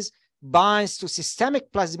streptokinase binds to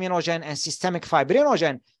systemic plasminogen and systemic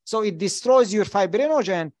fibrinogen. So it destroys your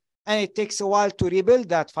fibrinogen, and it takes a while to rebuild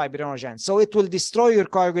that fibrinogen. So it will destroy your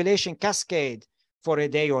coagulation cascade for a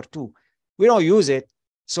day or two. We don't use it.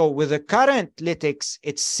 So with the current lytics,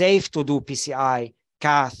 it's safe to do PCI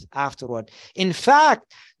cath afterward. In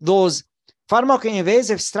fact, those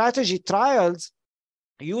pharmacoinvasive strategy trials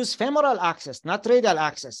use femoral access, not radial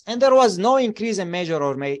access. And there was no increase in major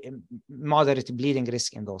or moderate bleeding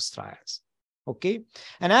risk in those trials. Okay.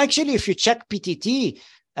 And actually, if you check PTT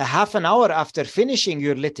a half an hour after finishing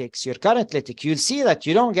your lytics, your current lytic, you'll see that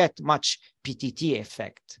you don't get much PTT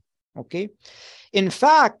effect. Okay. In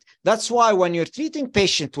fact, that's why when you're treating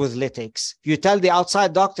patient with lytics, you tell the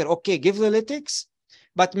outside doctor, okay, give the lytics,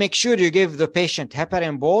 but make sure you give the patient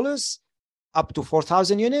heparin bolus up to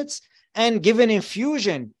 4,000 units and give an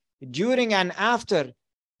infusion during and after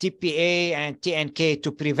TPA and TNK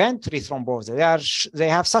to prevent rethrombosis. They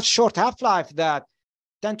have such short half-life that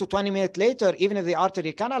 10 to 20 minutes later, even if the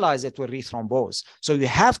artery canalize, it will rethrombose. So you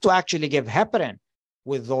have to actually give heparin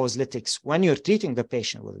with those lytics when you're treating the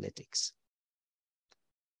patient with lytics.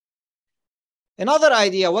 Another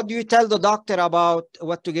idea, what do you tell the doctor about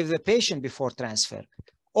what to give the patient before transfer?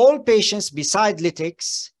 All patients beside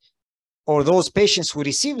lytics, or those patients who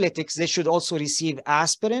receive lytics, they should also receive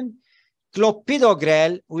aspirin.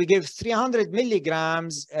 Clopidogrel, we give 300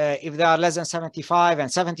 milligrams if they are less than 75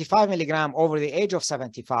 and 75 milligram over the age of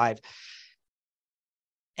 75,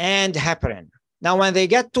 and heparin. Now, when they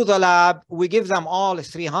get to the lab, we give them all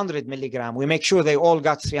 300 milligram. We make sure they all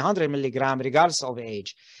got 300 milligram regardless of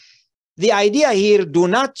age. The idea here, do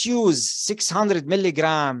not use 600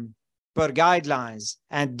 milligram per guidelines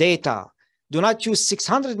and data. Do not use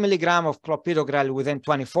 600 milligram of clopidogrel within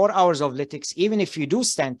 24 hours of lytics, even if you do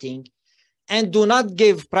stenting, and do not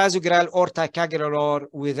give prasugrel or ticagrelor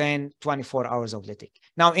within 24 hours of lytic.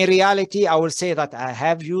 Now, in reality, I will say that I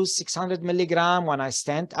have used 600 milligram when I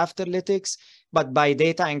stent after lytics, but by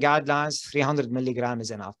data and guidelines, 300 milligram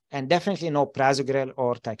is enough, and definitely no prasugrel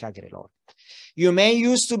or ticagrelor. You may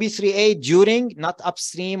use 2B3A during, not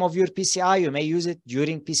upstream of your PCI. You may use it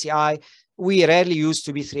during PCI. We rarely use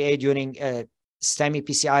 2B3A during STEMI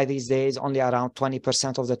PCI these days, only around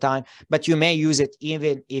 20% of the time, but you may use it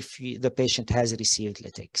even if the patient has received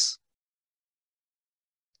lytics.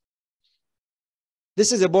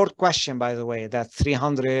 This is a board question, by the way, that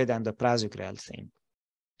 300 and the prasugrel thing.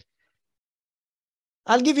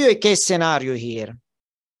 I'll give you a case scenario here.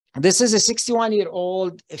 This is a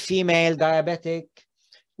 61-year-old female diabetic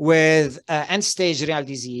with end-stage renal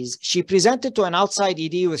disease. She presented to an outside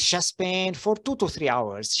ED with chest pain for 2 to 3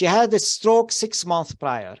 hours. She had a stroke 6 months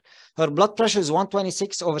prior. Her blood pressure is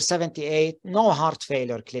 126/78, no heart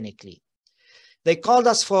failure clinically. They called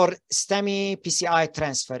us for STEMI PCI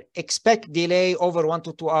transfer. Expect delay over 1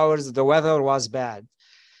 to 2 hours. The weather was bad.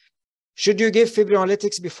 Should you give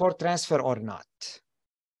fibrinolytics before transfer or not?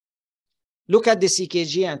 Look at this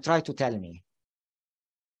EKG and try to tell me.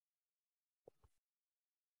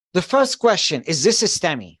 The first question, is this a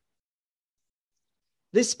STEMI?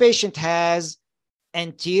 This patient has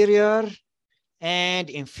anterior and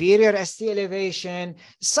inferior ST elevation,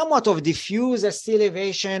 somewhat of diffuse ST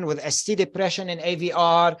elevation with ST depression in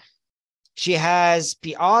AVR. She has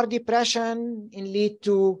PR depression in lead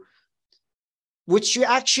 2, which you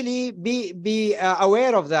actually be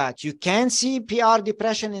aware of that. You can see PR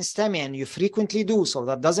depression in STEMI, and you frequently do, so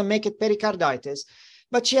that doesn't make it pericarditis.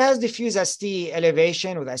 But she has diffuse ST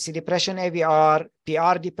elevation with ST depression AVR,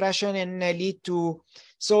 PR depression in lead 2.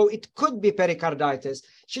 So it could be pericarditis.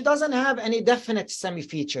 She doesn't have any definite STEMI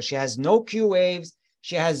feature. She has no Q waves.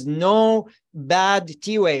 She has no bad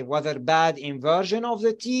T wave, whether bad inversion of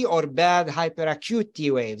the T or bad hyperacute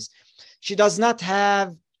T waves. She does not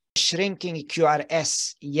have shrinking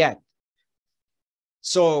QRS yet.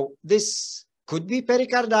 So this could be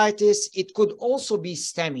pericarditis. It could also be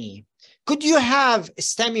STEMI. Could you have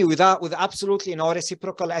STEMI with absolutely no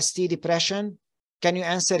reciprocal ST depression? Can you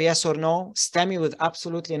answer yes or no? STEMI with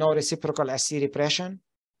absolutely no reciprocal ST depression?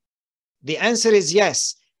 The answer is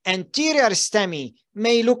yes. Anterior STEMI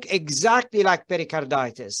may look exactly like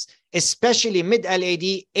pericarditis, especially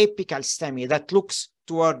mid-LAD apical STEMI that looks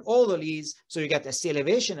toward all the leads, so you get ST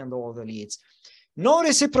elevation in all the leads. No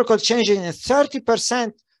reciprocal changes in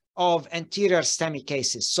 30% of anterior STEMI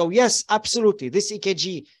cases. So yes, absolutely, this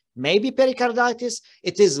EKG may be pericarditis.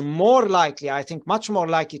 It is more likely, I think much more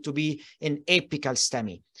likely to be in apical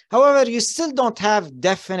STEMI. However, you still don't have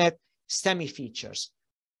definite STEMI features.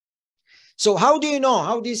 So how do you know?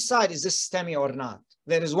 How do you decide is this STEMI or not?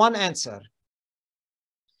 There is one answer.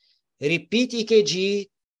 Repeat EKG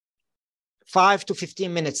 5 to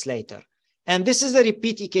 15 minutes later. And this is the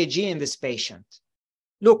repeat EKG in this patient.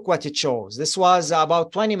 Look what it shows. This was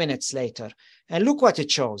about 20 minutes later. And look what it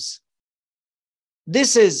shows.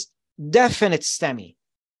 This is definite STEMI,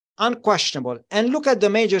 unquestionable. And look at the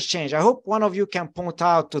major change. I hope one of you can point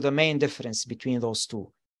out to the main difference between those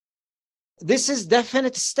two. This is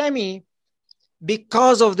definite STEMI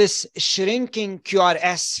because of this shrinking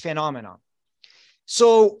QRS phenomenon.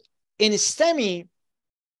 So in STEMI,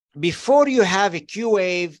 before you have a Q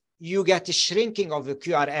wave, you get a shrinking of the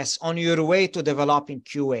QRS on your way to developing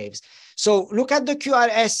Q waves. So look at the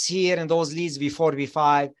QRS here in those leads V4,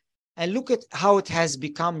 V5, and look at how it has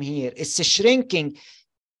become here. It's a shrinking.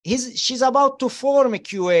 She's about to form a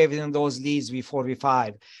Q wave in those leads V4,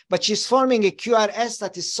 V5, but she's forming a QRS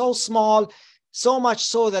that is so small, so much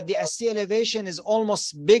so that the ST elevation is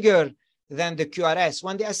almost bigger than the QRS.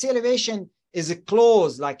 When the ST elevation is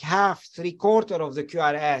close, like half, 3/4 of the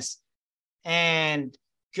QRS, and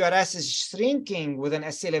QRS is shrinking with an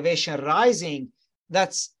ST elevation rising,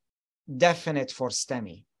 that's definite for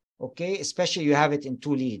STEMI, okay? Especially you have it in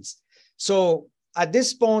 2 leads. So at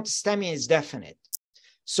this point, STEMI is definite.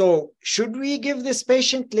 So should we give this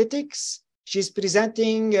patient lytics? She's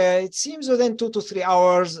presenting, it seems within 2 to 3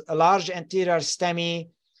 hours, a large anterior STEMI.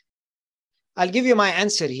 I'll give you my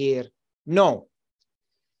answer here. No.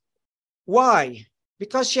 Why?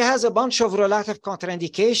 Because she has a bunch of relative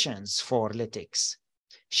contraindications for lytics.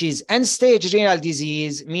 She's end-stage renal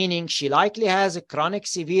disease, meaning she likely has a chronic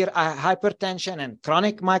severe hypertension and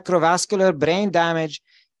chronic microvascular brain damage,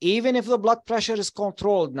 even if the blood pressure is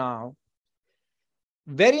controlled now.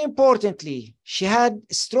 Very importantly, she had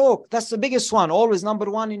stroke. That's the biggest one, always number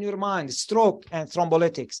one in your mind, stroke and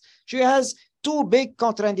thrombolytics. She has 2 big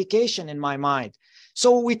contraindications in my mind.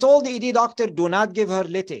 So we told the ED doctor, do not give her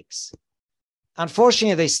lytics.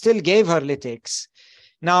 Unfortunately, they still gave her lytics.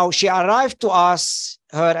 Now, she arrived to us.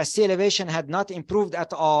 Her ST elevation had not improved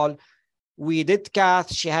at all. We did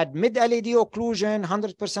cath. She had mid-LED occlusion,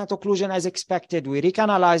 100% occlusion as expected. We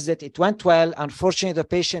recanalized it. It went well. Unfortunately, the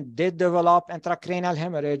patient did develop intracranial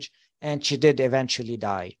hemorrhage, and she did eventually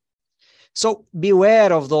die. So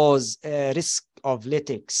beware of those risks of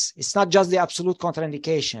lytics. It's not just the absolute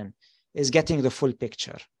contraindication. It's getting the full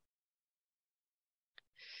picture.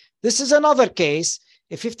 This is another case,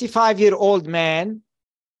 a 55-year-old man,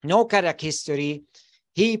 no cardiac history.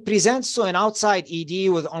 He presents to an outside ED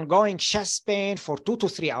with ongoing chest pain for 2 to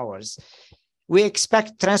 3 hours. We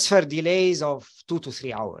expect transfer delays of 2 to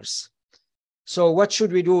 3 hours. So what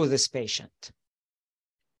should we do with this patient?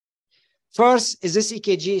 First, is this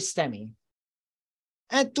EKG STEMI?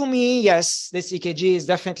 And to me, yes, this EKG is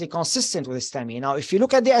definitely consistent with STEMI. Now, if you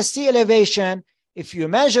look at the ST elevation, if you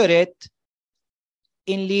measure it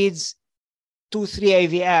in leads 2-3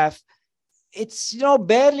 AVF, it's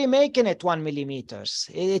barely making it 1 millimeters.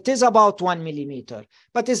 It is about 1 millimeter,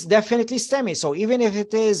 but it's definitely STEMI. So even if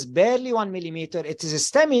it is barely 1 millimeter, it is a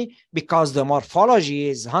STEMI because the morphology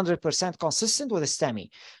is 100% consistent with a STEMI.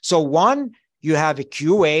 So 1, you have a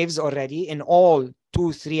Q waves already in all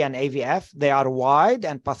 2, 3, and AVF. They are wide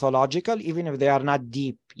and pathological, even if they are not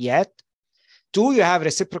deep yet. 2, you have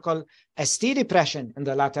reciprocal ST depression in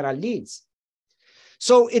the lateral leads.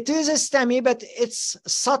 So it is a STEMI, but it's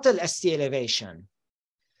subtle ST elevation.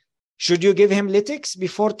 Should you give him lytics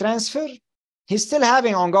before transfer? He's still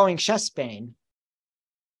having ongoing chest pain.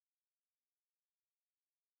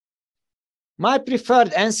 My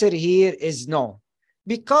preferred answer here is no,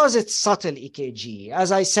 because it's subtle EKG.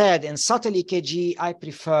 As I said, in subtle EKG, I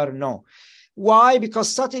prefer no. Why? Because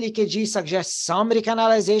subtle EKG suggests some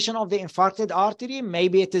recanalization of the infarcted artery.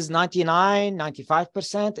 Maybe it is 99,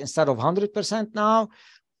 95% instead of 100% now,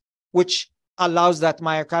 which allows that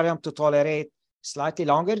myocardium to tolerate slightly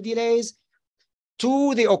longer delays.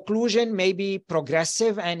 2, the occlusion may be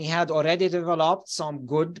progressive and he had already developed some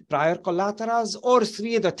good prior collaterals. Or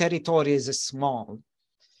 3, the territory is small.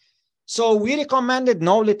 So we recommended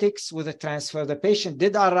no lytics with the transfer. The patient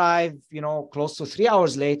did arrive, close to 3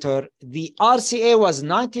 hours later. The RCA was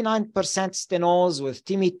 99% stenose with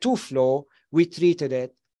TIMI2 flow. We treated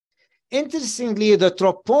it. Interestingly, the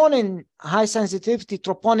troponin, high sensitivity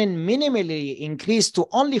troponin minimally increased to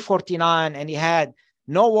only 49, and he had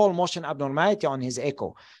no wall motion abnormality on his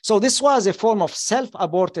echo. So this was a form of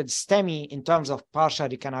self-aborted STEMI in terms of partial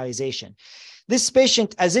recanalization. This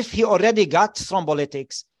patient, as if he already got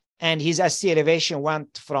thrombolytics, and his ST elevation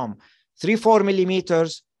went from 3-4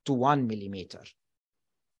 millimeters to 1 millimeter.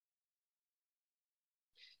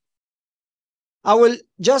 I will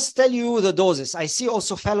just tell you the doses. I see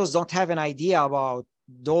also fellows don't have an idea about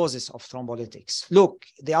doses of thrombolytics. Look,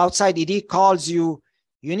 the outside ED calls you,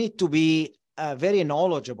 you need to be very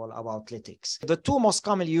knowledgeable about lytics. The two most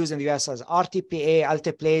commonly used in the US is r-tpa,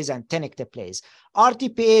 alteplase, and tenecteplase.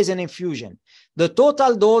 R-tpa is an infusion. The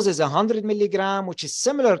total dose is 100 milligram, which is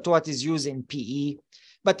similar to what is used in PE,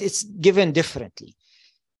 but it's given differently.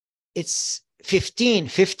 It's 15,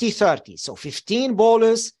 50, 30. So 15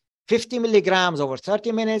 bolus, 50 milligrams over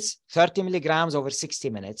 30 minutes, 30 milligrams over 60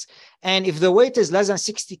 minutes. And if the weight is less than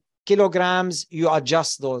 60 kilograms, you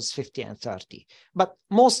adjust those 50 and 30. But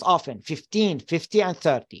most often, 15, 50, and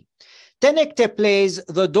 30. Tenecteplase,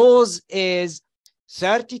 the dose is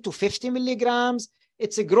 30 to 50 milligrams.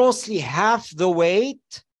 It's grossly half the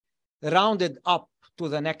weight, rounded up to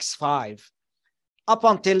the next 5, up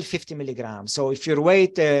until 50 milligrams. So if your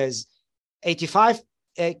weight is 85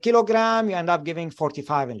 kilogram, you end up giving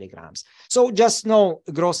 45 milligrams. So just know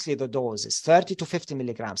grossly the dose is 30 to 50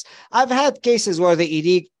 milligrams. I've had cases where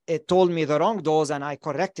the ED told me the wrong dose and I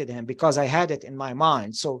corrected him because I had it in my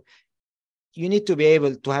mind. So you need to be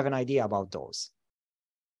able to have an idea about those.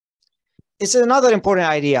 It's another important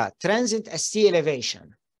idea, transient ST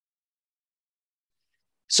elevation.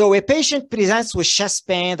 So a patient presents with chest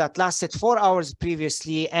pain that lasted 4 hours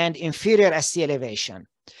previously and inferior ST elevation.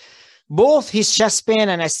 Both his chest pain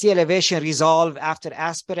and ST elevation resolve after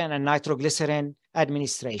aspirin and nitroglycerin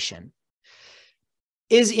administration.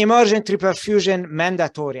 Is emergent reperfusion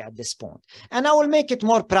mandatory at this point? And I will make it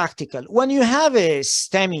more practical. When you have a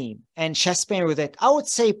STEMI and chest pain with it, I would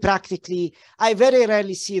say practically, I very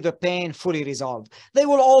rarely see the pain fully resolved. They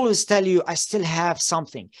will always tell you, I still have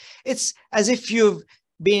something. It's as if you've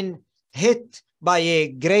been hit by a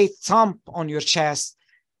great thump on your chest.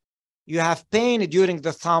 You have pain during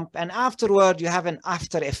the thump, and afterward you have an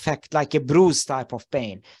after effect, like a bruise type of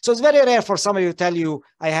pain. So it's very rare for somebody to tell you,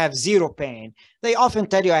 I have zero pain. They often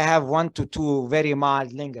tell you, I have 1 to 2 very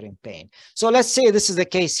mild lingering pain. So let's say this is the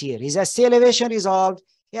case here. His ST elevation resolved.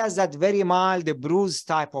 He has that very mild bruise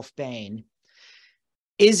type of pain.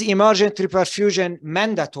 Is emergent reperfusion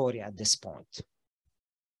mandatory at this point?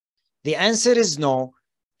 The answer is no.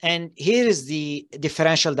 And here is the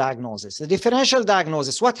differential diagnosis. The differential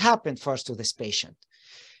diagnosis, what happened first to this patient?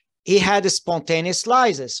 He had a spontaneous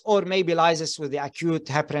lysis, or maybe lysis with the acute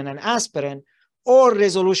heparin and aspirin, or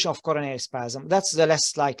resolution of coronary spasm. That's the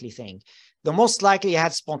less likely thing. The most likely he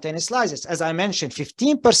had spontaneous lysis. As I mentioned,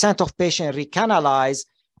 15% of patients recanalize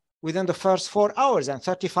within the first 4 hours and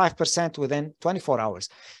 35% within 24 hours.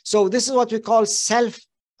 So this is what we call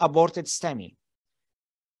self-aborted STEMI.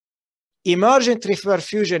 Emergent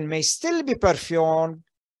reperfusion may still be performed,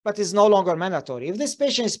 but is no longer mandatory. If this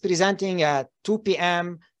patient is presenting at 2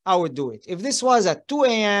 p.m., I would do it. If this was at 2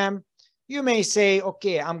 a.m., you may say,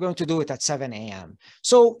 okay, I'm going to do it at 7 a.m.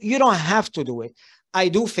 So you don't have to do it. I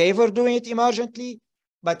do favor doing it emergently,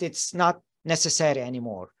 but it's not necessary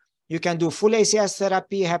anymore. You can do full ACS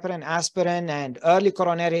therapy, heparin, aspirin, and early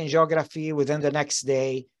coronary angiography within the next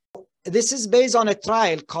day. This is based on a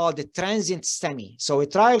trial called the transient STEMI. So a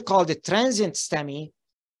trial called the transient STEMI,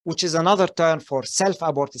 which is another term for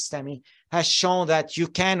self-aborted STEMI, has shown that you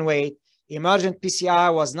can wait. Emergent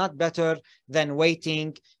PCI was not better than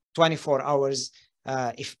waiting 24 hours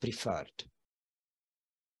if preferred.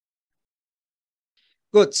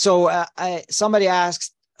 Good. So somebody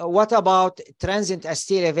asked, what about transient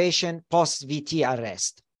ST elevation post-VT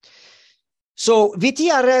arrest? So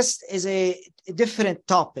VT arrest is a different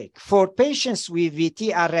topic. For patients with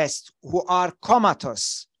VT arrest who are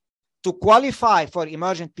comatose, to qualify for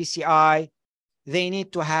emergent PCI, they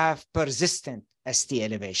need to have persistent ST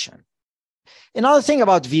elevation. Another thing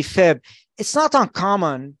about VFib, it's not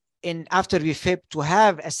uncommon after VFib to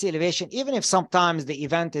have ST elevation, even if sometimes the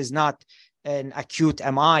event is not an acute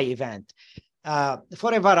MI event.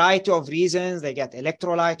 For a variety of reasons, they get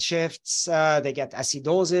electrolyte shifts, they get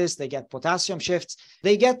acidosis, they get potassium shifts.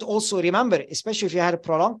 They get also, remember, especially if you had a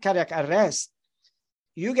prolonged cardiac arrest,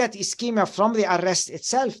 you get ischemia from the arrest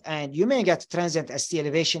itself, and you may get transient ST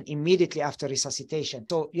elevation immediately after resuscitation.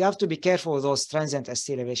 So you have to be careful with those transient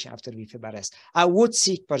ST elevation after VFib arrest. I would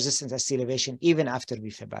seek persistent ST elevation even after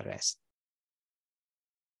VFib arrest.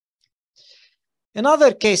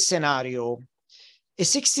 Another case scenario, a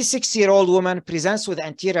 66-year-old woman presents with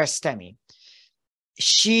anterior STEMI.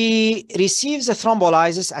 She receives a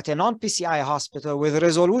thrombolysis at a non-PCI hospital with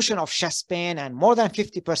resolution of chest pain and more than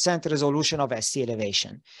 50% resolution of ST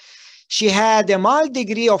elevation. She had a mild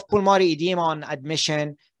degree of pulmonary edema on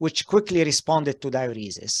admission, which quickly responded to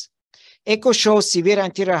diuresis. Echo shows severe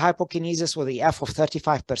anterior hypokinesis with the F of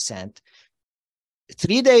 35%.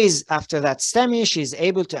 3 days after that STEMI, she is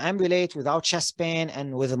able to ambulate without chest pain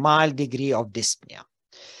and with a mild degree of dyspnea.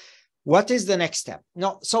 What is the next step?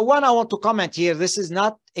 No, so one I want to comment here, this is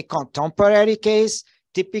not a contemporary case.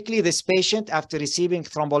 Typically, this patient, after receiving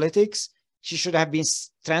thrombolytics, she should have been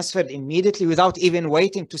transferred immediately without even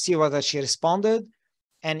waiting to see whether she responded.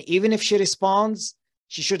 And even if she responds,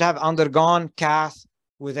 she should have undergone cath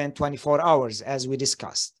within 24 hours, as we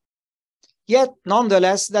discussed. Yet,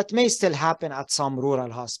 nonetheless, that may still happen at some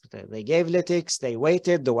rural hospital. They gave lytics, they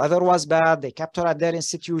waited, the weather was bad, they kept her at their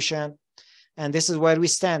institution. And this is where we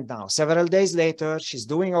stand now. Several days later, she's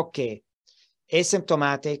doing okay,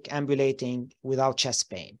 asymptomatic, ambulating without chest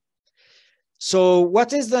pain. So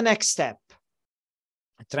what is the next step?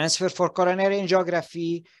 Transfer for coronary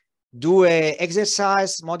angiography, do a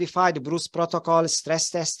exercise, modified Bruce protocol, stress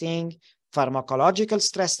testing, pharmacological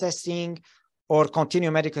stress testing, or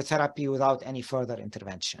continue medical therapy without any further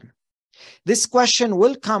intervention. This question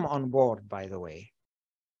will come on board, by the way,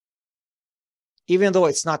 even though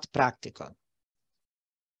it's not practical.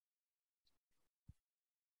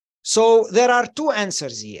 So there are two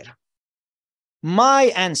answers here. My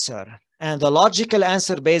answer and the logical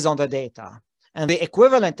answer based on the data, and the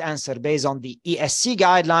equivalent answer based on the ESC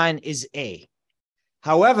guideline is A.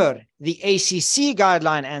 However, the ACC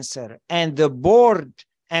guideline answer and the board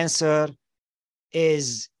answer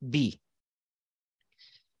is B.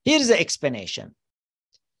 Here's the explanation.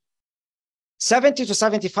 70 to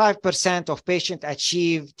 75% of patients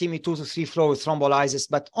achieve TIMI 2 to 3 flow with thrombolysis,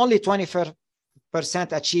 but only 24%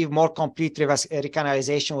 achieve more complete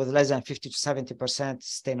recanalization with less than 50 to 70%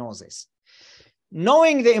 stenosis.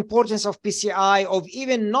 Knowing the importance of PCI of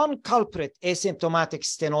even non-culprit asymptomatic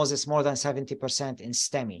stenosis more than 70% in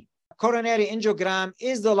STEMI, coronary angiogram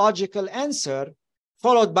is the logical answer,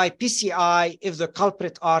 followed by PCI if the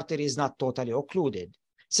culprit artery is not totally occluded.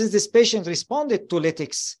 Since this patient responded to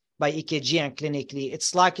lytics by EKG and clinically,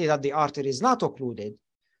 it's likely that the artery is not occluded,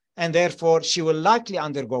 and therefore she will likely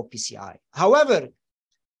undergo PCI. However,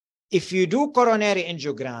 if you do coronary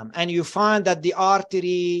angiogram and you find that the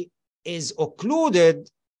artery is occluded,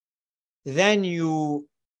 then you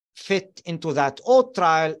fit into that old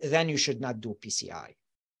trial, then you should not do PCI.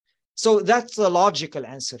 So that's the logical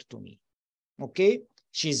answer to me, okay?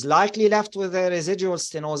 She's likely left with a residual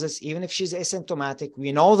stenosis, even if she's asymptomatic.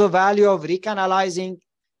 We know the value of recanalizing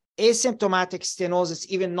asymptomatic stenosis,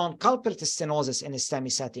 even non-culprit stenosis in a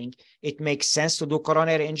STEMI setting. It makes sense to do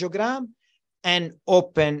coronary angiogram and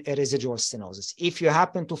open a residual stenosis. If you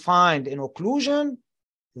happen to find an occlusion,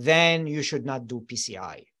 then you should not do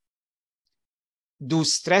PCI. Do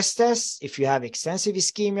stress tests. If you have extensive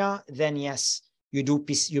ischemia, then yes,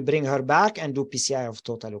 you bring her back and do PCI of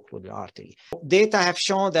total occluded artery. Data have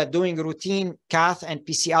shown that doing routine cath and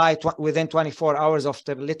PCI within 24 hours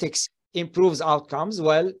after lytics improves outcomes.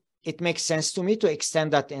 Well, it makes sense to me to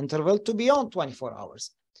extend that interval to beyond 24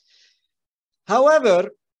 hours.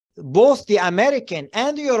 However, both the American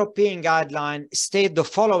and the European guideline state the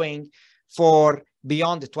following for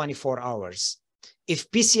beyond the 24 hours.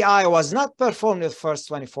 If PCI was not performed in the first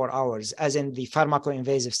 24 hours, as in the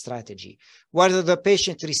pharmacoinvasive strategy, whether the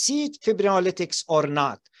patient received fibrinolytics or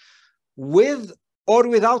not, with or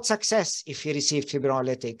without success, if he received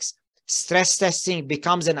fibrinolytics, stress testing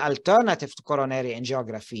becomes an alternative to coronary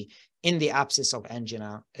angiography in the absence of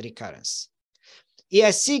angina recurrence.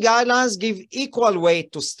 ESC guidelines give equal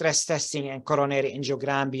weight to stress testing and coronary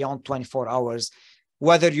angiogram beyond 24 hours,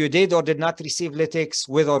 whether you did or did not receive lytics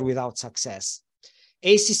with or without success.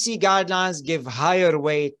 ACC guidelines give higher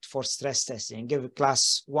weight for stress testing, give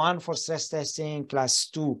class 1 for stress testing, class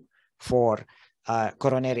 2 for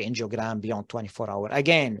coronary angiogram beyond 24 hours.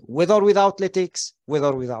 Again, with or without lytics, with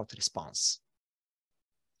or without response.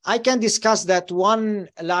 I can discuss that one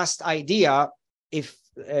last idea if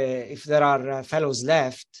there are fellows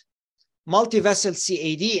left. Multivessel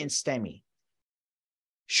CAD in STEMI.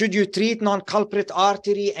 Should you treat non-culprit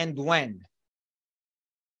artery and when?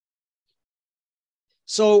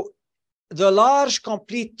 So the large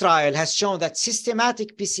complete trial has shown that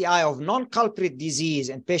systematic PCI of non-culprit disease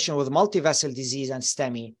in patients with multivessel disease and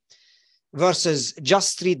STEMI versus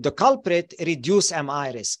just treat the culprit reduce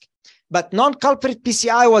MI risk. But non-culprit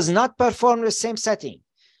PCI was not performed in the same setting.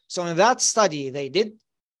 So in that study, they did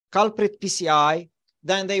culprit PCI,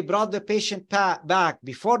 then they brought the patient back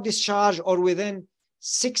before discharge or within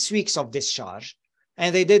 6 weeks of discharge,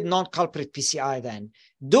 and they did non-culprit PCI then.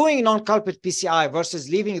 Doing non-culprit PCI versus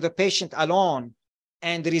leaving the patient alone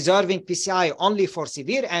and reserving PCI only for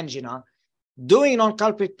severe angina, doing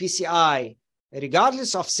non-culprit PCI,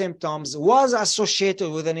 regardless of symptoms, was associated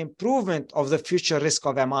with an improvement of the future risk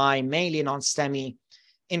of MI, mainly non-STEMI,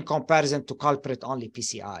 in comparison to culprit-only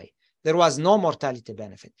PCI. There was no mortality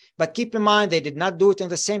benefit. But keep in mind, they did not do it in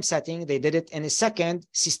the same setting. They did it in a second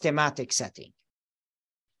systematic setting.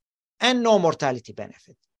 And no mortality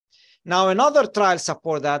benefit. Now, another trial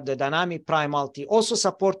support that, the dynamic multi, also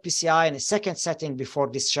support PCI in a second setting before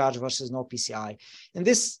discharge versus no PCI. In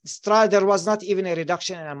this trial, there was not even a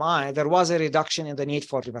reduction in MI. There was a reduction in the need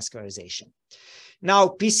for revascularization. Now,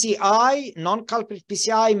 PCI, non-culprit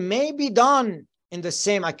PCI, may be done in the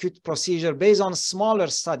same acute procedure based on a smaller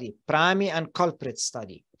study, primary and culprit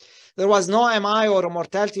study. There was no MI or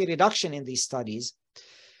mortality reduction in these studies.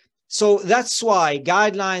 So that's why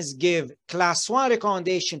guidelines give class 1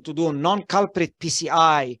 recommendation to do non-culprit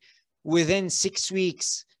PCI within 6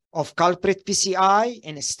 weeks of culprit PCI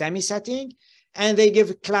in a STEMI setting, and they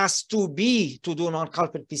give class 2B to do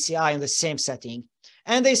non-culprit PCI in the same setting.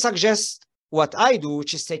 And they suggest what I do,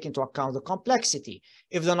 which is take into account the complexity.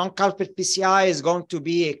 If the non-culprit PCI is going to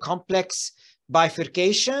be a complex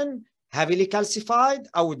bifurcation, heavily calcified,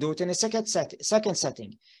 I would do it in a second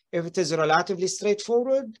setting. If it is relatively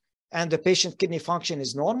straightforward and the patient kidney function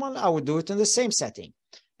is normal, I would do it in the same setting.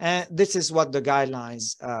 And this is what the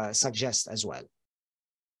guidelines suggest as well.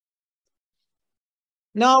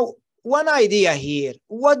 Now, one idea here,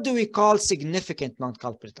 what do we call significant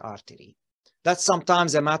non-culprit artery? That's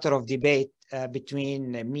sometimes a matter of debate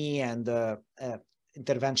between me and the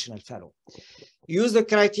interventional fellow. Use the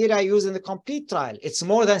criteria used in the complete trial. It's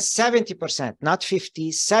more than 70%, not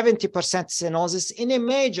 50, 70% stenosis in a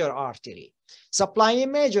major artery, supplying a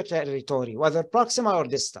major territory, whether proximal or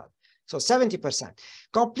distal. So 70%.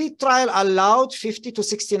 Complete trial allowed 50 to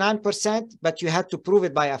 69%, but you had to prove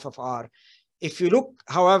it by FFR. If you look,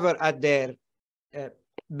 however, at their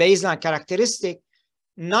baseline characteristic,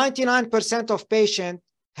 99% of patients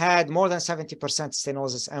had more than 70%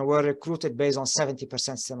 stenosis and were recruited based on 70%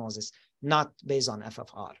 stenosis, not based on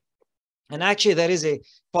FFR. And actually, there is a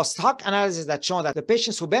post hoc analysis that shows that the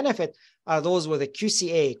patients who benefit are those with a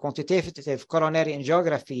QCA, quantitative coronary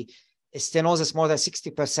angiography, stenosis more than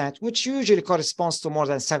 60%, which usually corresponds to more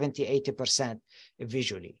than 70–80%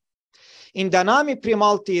 visually. In dynamic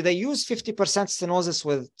pre-multi, they used 50% stenosis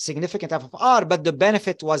with significant FFR, but the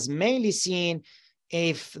benefit was mainly seen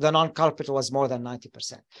if the non-culprit was more than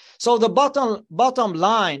 90%. So the bottom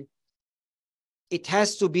line, it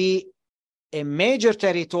has to be a major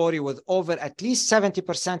territory with over at least 70%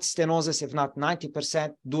 stenosis, if not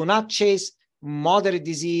 90%. Do not chase moderate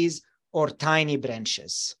disease or tiny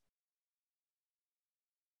branches.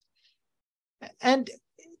 And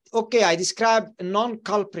okay, I described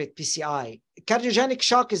non-culprit PCI. Cardiogenic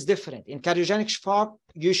shock is different. In cardiogenic shock,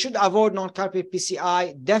 you should avoid non-culprit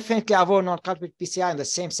PCI, definitely avoid non-culprit PCI in the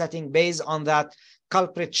same setting based on that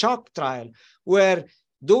culprit shock trial, where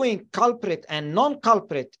doing culprit and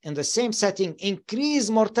non-culprit in the same setting increase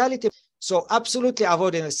mortality. So absolutely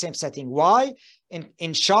avoid in the same setting. Why?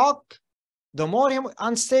 In shock, the more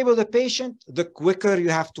unstable the patient, the quicker you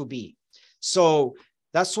have to be. So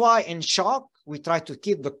that's why in shock, we try to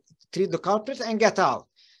treat the culprit and get out.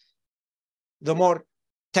 The more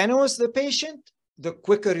tenuous the patient, the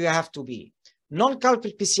quicker you have to be.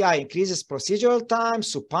 Non-culprit PCI increases procedural time,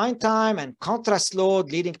 supine time, and contrast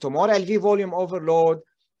load, leading to more LV volume overload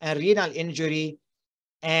and renal injury,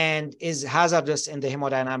 and is hazardous in the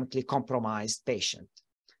hemodynamically compromised patient.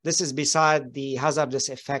 This is beside the hazardous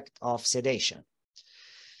effect of sedation.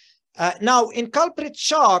 Now, in culprit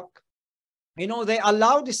shock, you know, they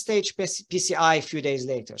allowed the stage PCI a few days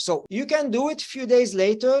later. So you can do it a few days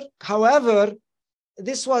later. However,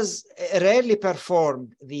 this was rarely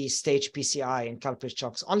performed, the stage PCI in culprit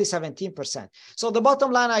shocks, only 17%. So the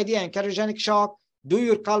bottom line idea in cardiogenic shock, do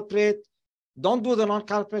your culprit, don't do the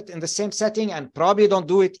non-culprit in the same setting, and probably don't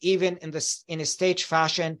do it even in a stage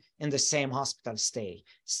fashion in the same hospital stay.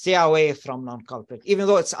 Stay away from non-culprit. Even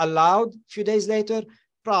though it's allowed a few days later,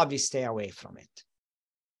 probably stay away from it.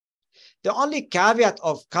 The only caveat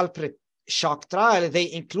of culprit shock trial,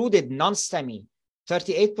 they included non-STEMI.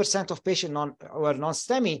 38% of patients were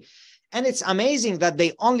non-STEMI. And it's amazing that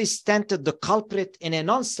they only stented the culprit in a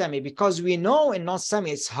non-STEMI, because we know in non-STEMI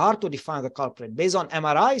it's hard to define the culprit. Based on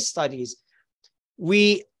MRI studies,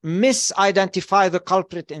 we misidentify the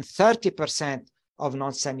culprit in 30% of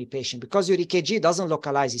non-STEMI patients because your EKG doesn't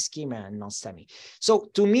localize ischemia in non-STEMI. So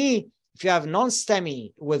to me, if you have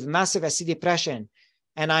non-STEMI with massive SC depression,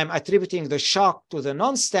 and I'm attributing the shock to the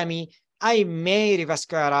non-STEMI, I may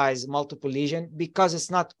revascularize multiple lesions because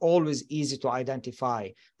it's not always easy to identify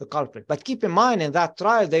the culprit. But keep in mind, in that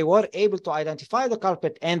trial, they were able to identify the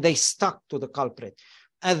culprit and they stuck to the culprit.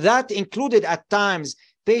 And that included at times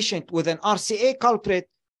patients with an RCA culprit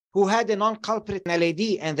who had a non-culprit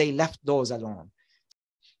LAD, and they left those alone.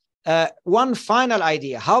 One final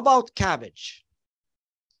idea, how about CABG?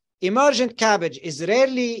 Emergent CABG is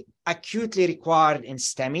rarely acutely required in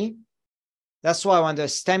STEMI. That's why when the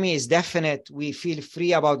STEMI is definite, we feel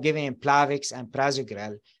free about giving Plavix and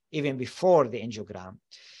Prasugrel even before the angiogram.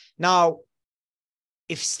 Now,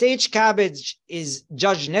 if stage CABG is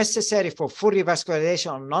judged necessary for full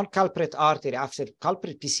revascularization on non-culprit artery after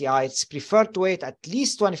culprit PCI, it's preferred to wait at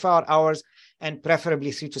least 24 hours and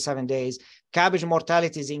preferably 3 to 7 days. CABG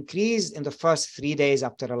mortality is increased in the first 3 days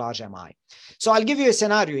after a large MI. So I'll give you a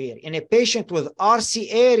scenario here. In a patient with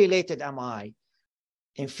RCA-related MI,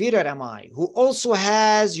 inferior MI, who also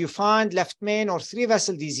has, you find, left main or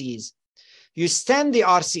 3-vessel disease, you stent the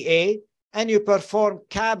RCA and you perform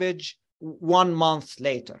CABG 1 month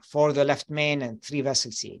later for the left main and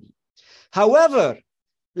 3-vessel CAD. However,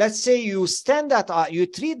 let's say you stent that, you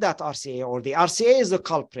treat that RCA, or the RCA is the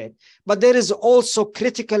culprit, but there is also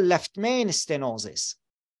critical left main stenosis.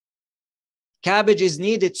 CABG is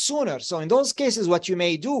needed sooner. So in those cases, what you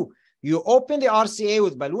may do, you open the RCA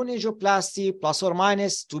with balloon angioplasty plus or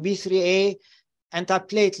minus 2B3A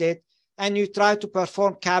antiplatelet, and you try to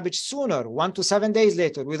perform CABG sooner, 1 to 7 days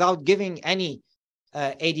later, without giving any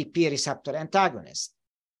ADP receptor antagonist.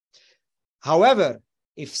 However,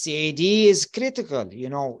 if CAD is critical,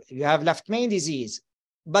 you have left main disease,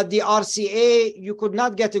 but the RCA, you could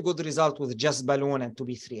not get a good result with just balloon and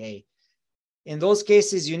 2B3A. In those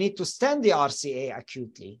cases, you need to stent the RCA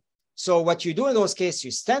acutely. So what you do in those cases,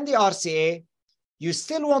 you stent the RCA, you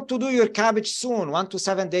still want to do your CABG soon, 1 to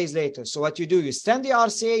 7 days later. So what you do, you stent the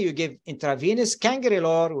RCA, you give intravenous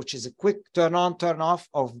cangrelor, which is a quick turn on, turn off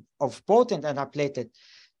of potent antiplatelet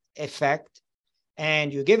effect,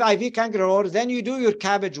 and you give IV cangrelor, then you do your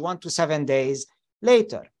CABG 1 to 7 days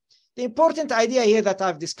later. The important idea here that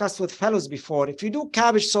I've discussed with fellows before, if you do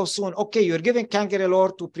CABG so soon, okay, you're giving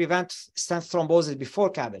cangrelor to prevent stent thrombosis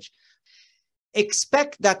before CABG.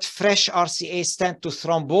 Expect that fresh RCA stent to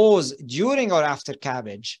thrombose during or after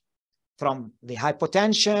CABG from the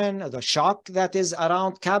hypotension, the shock that is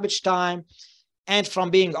around CABG time, and from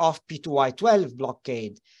being off P2Y12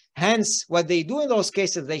 blockade. Hence, what they do in those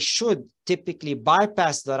cases, they should typically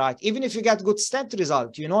bypass the right. Even if you get good stent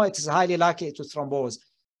result, it is highly likely to thrombose.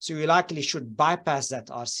 So you likely should bypass that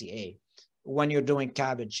RCA when you're doing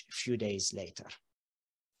CABG a few days later.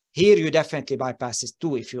 Here, you definitely bypass it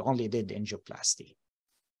too if you only did angioplasty.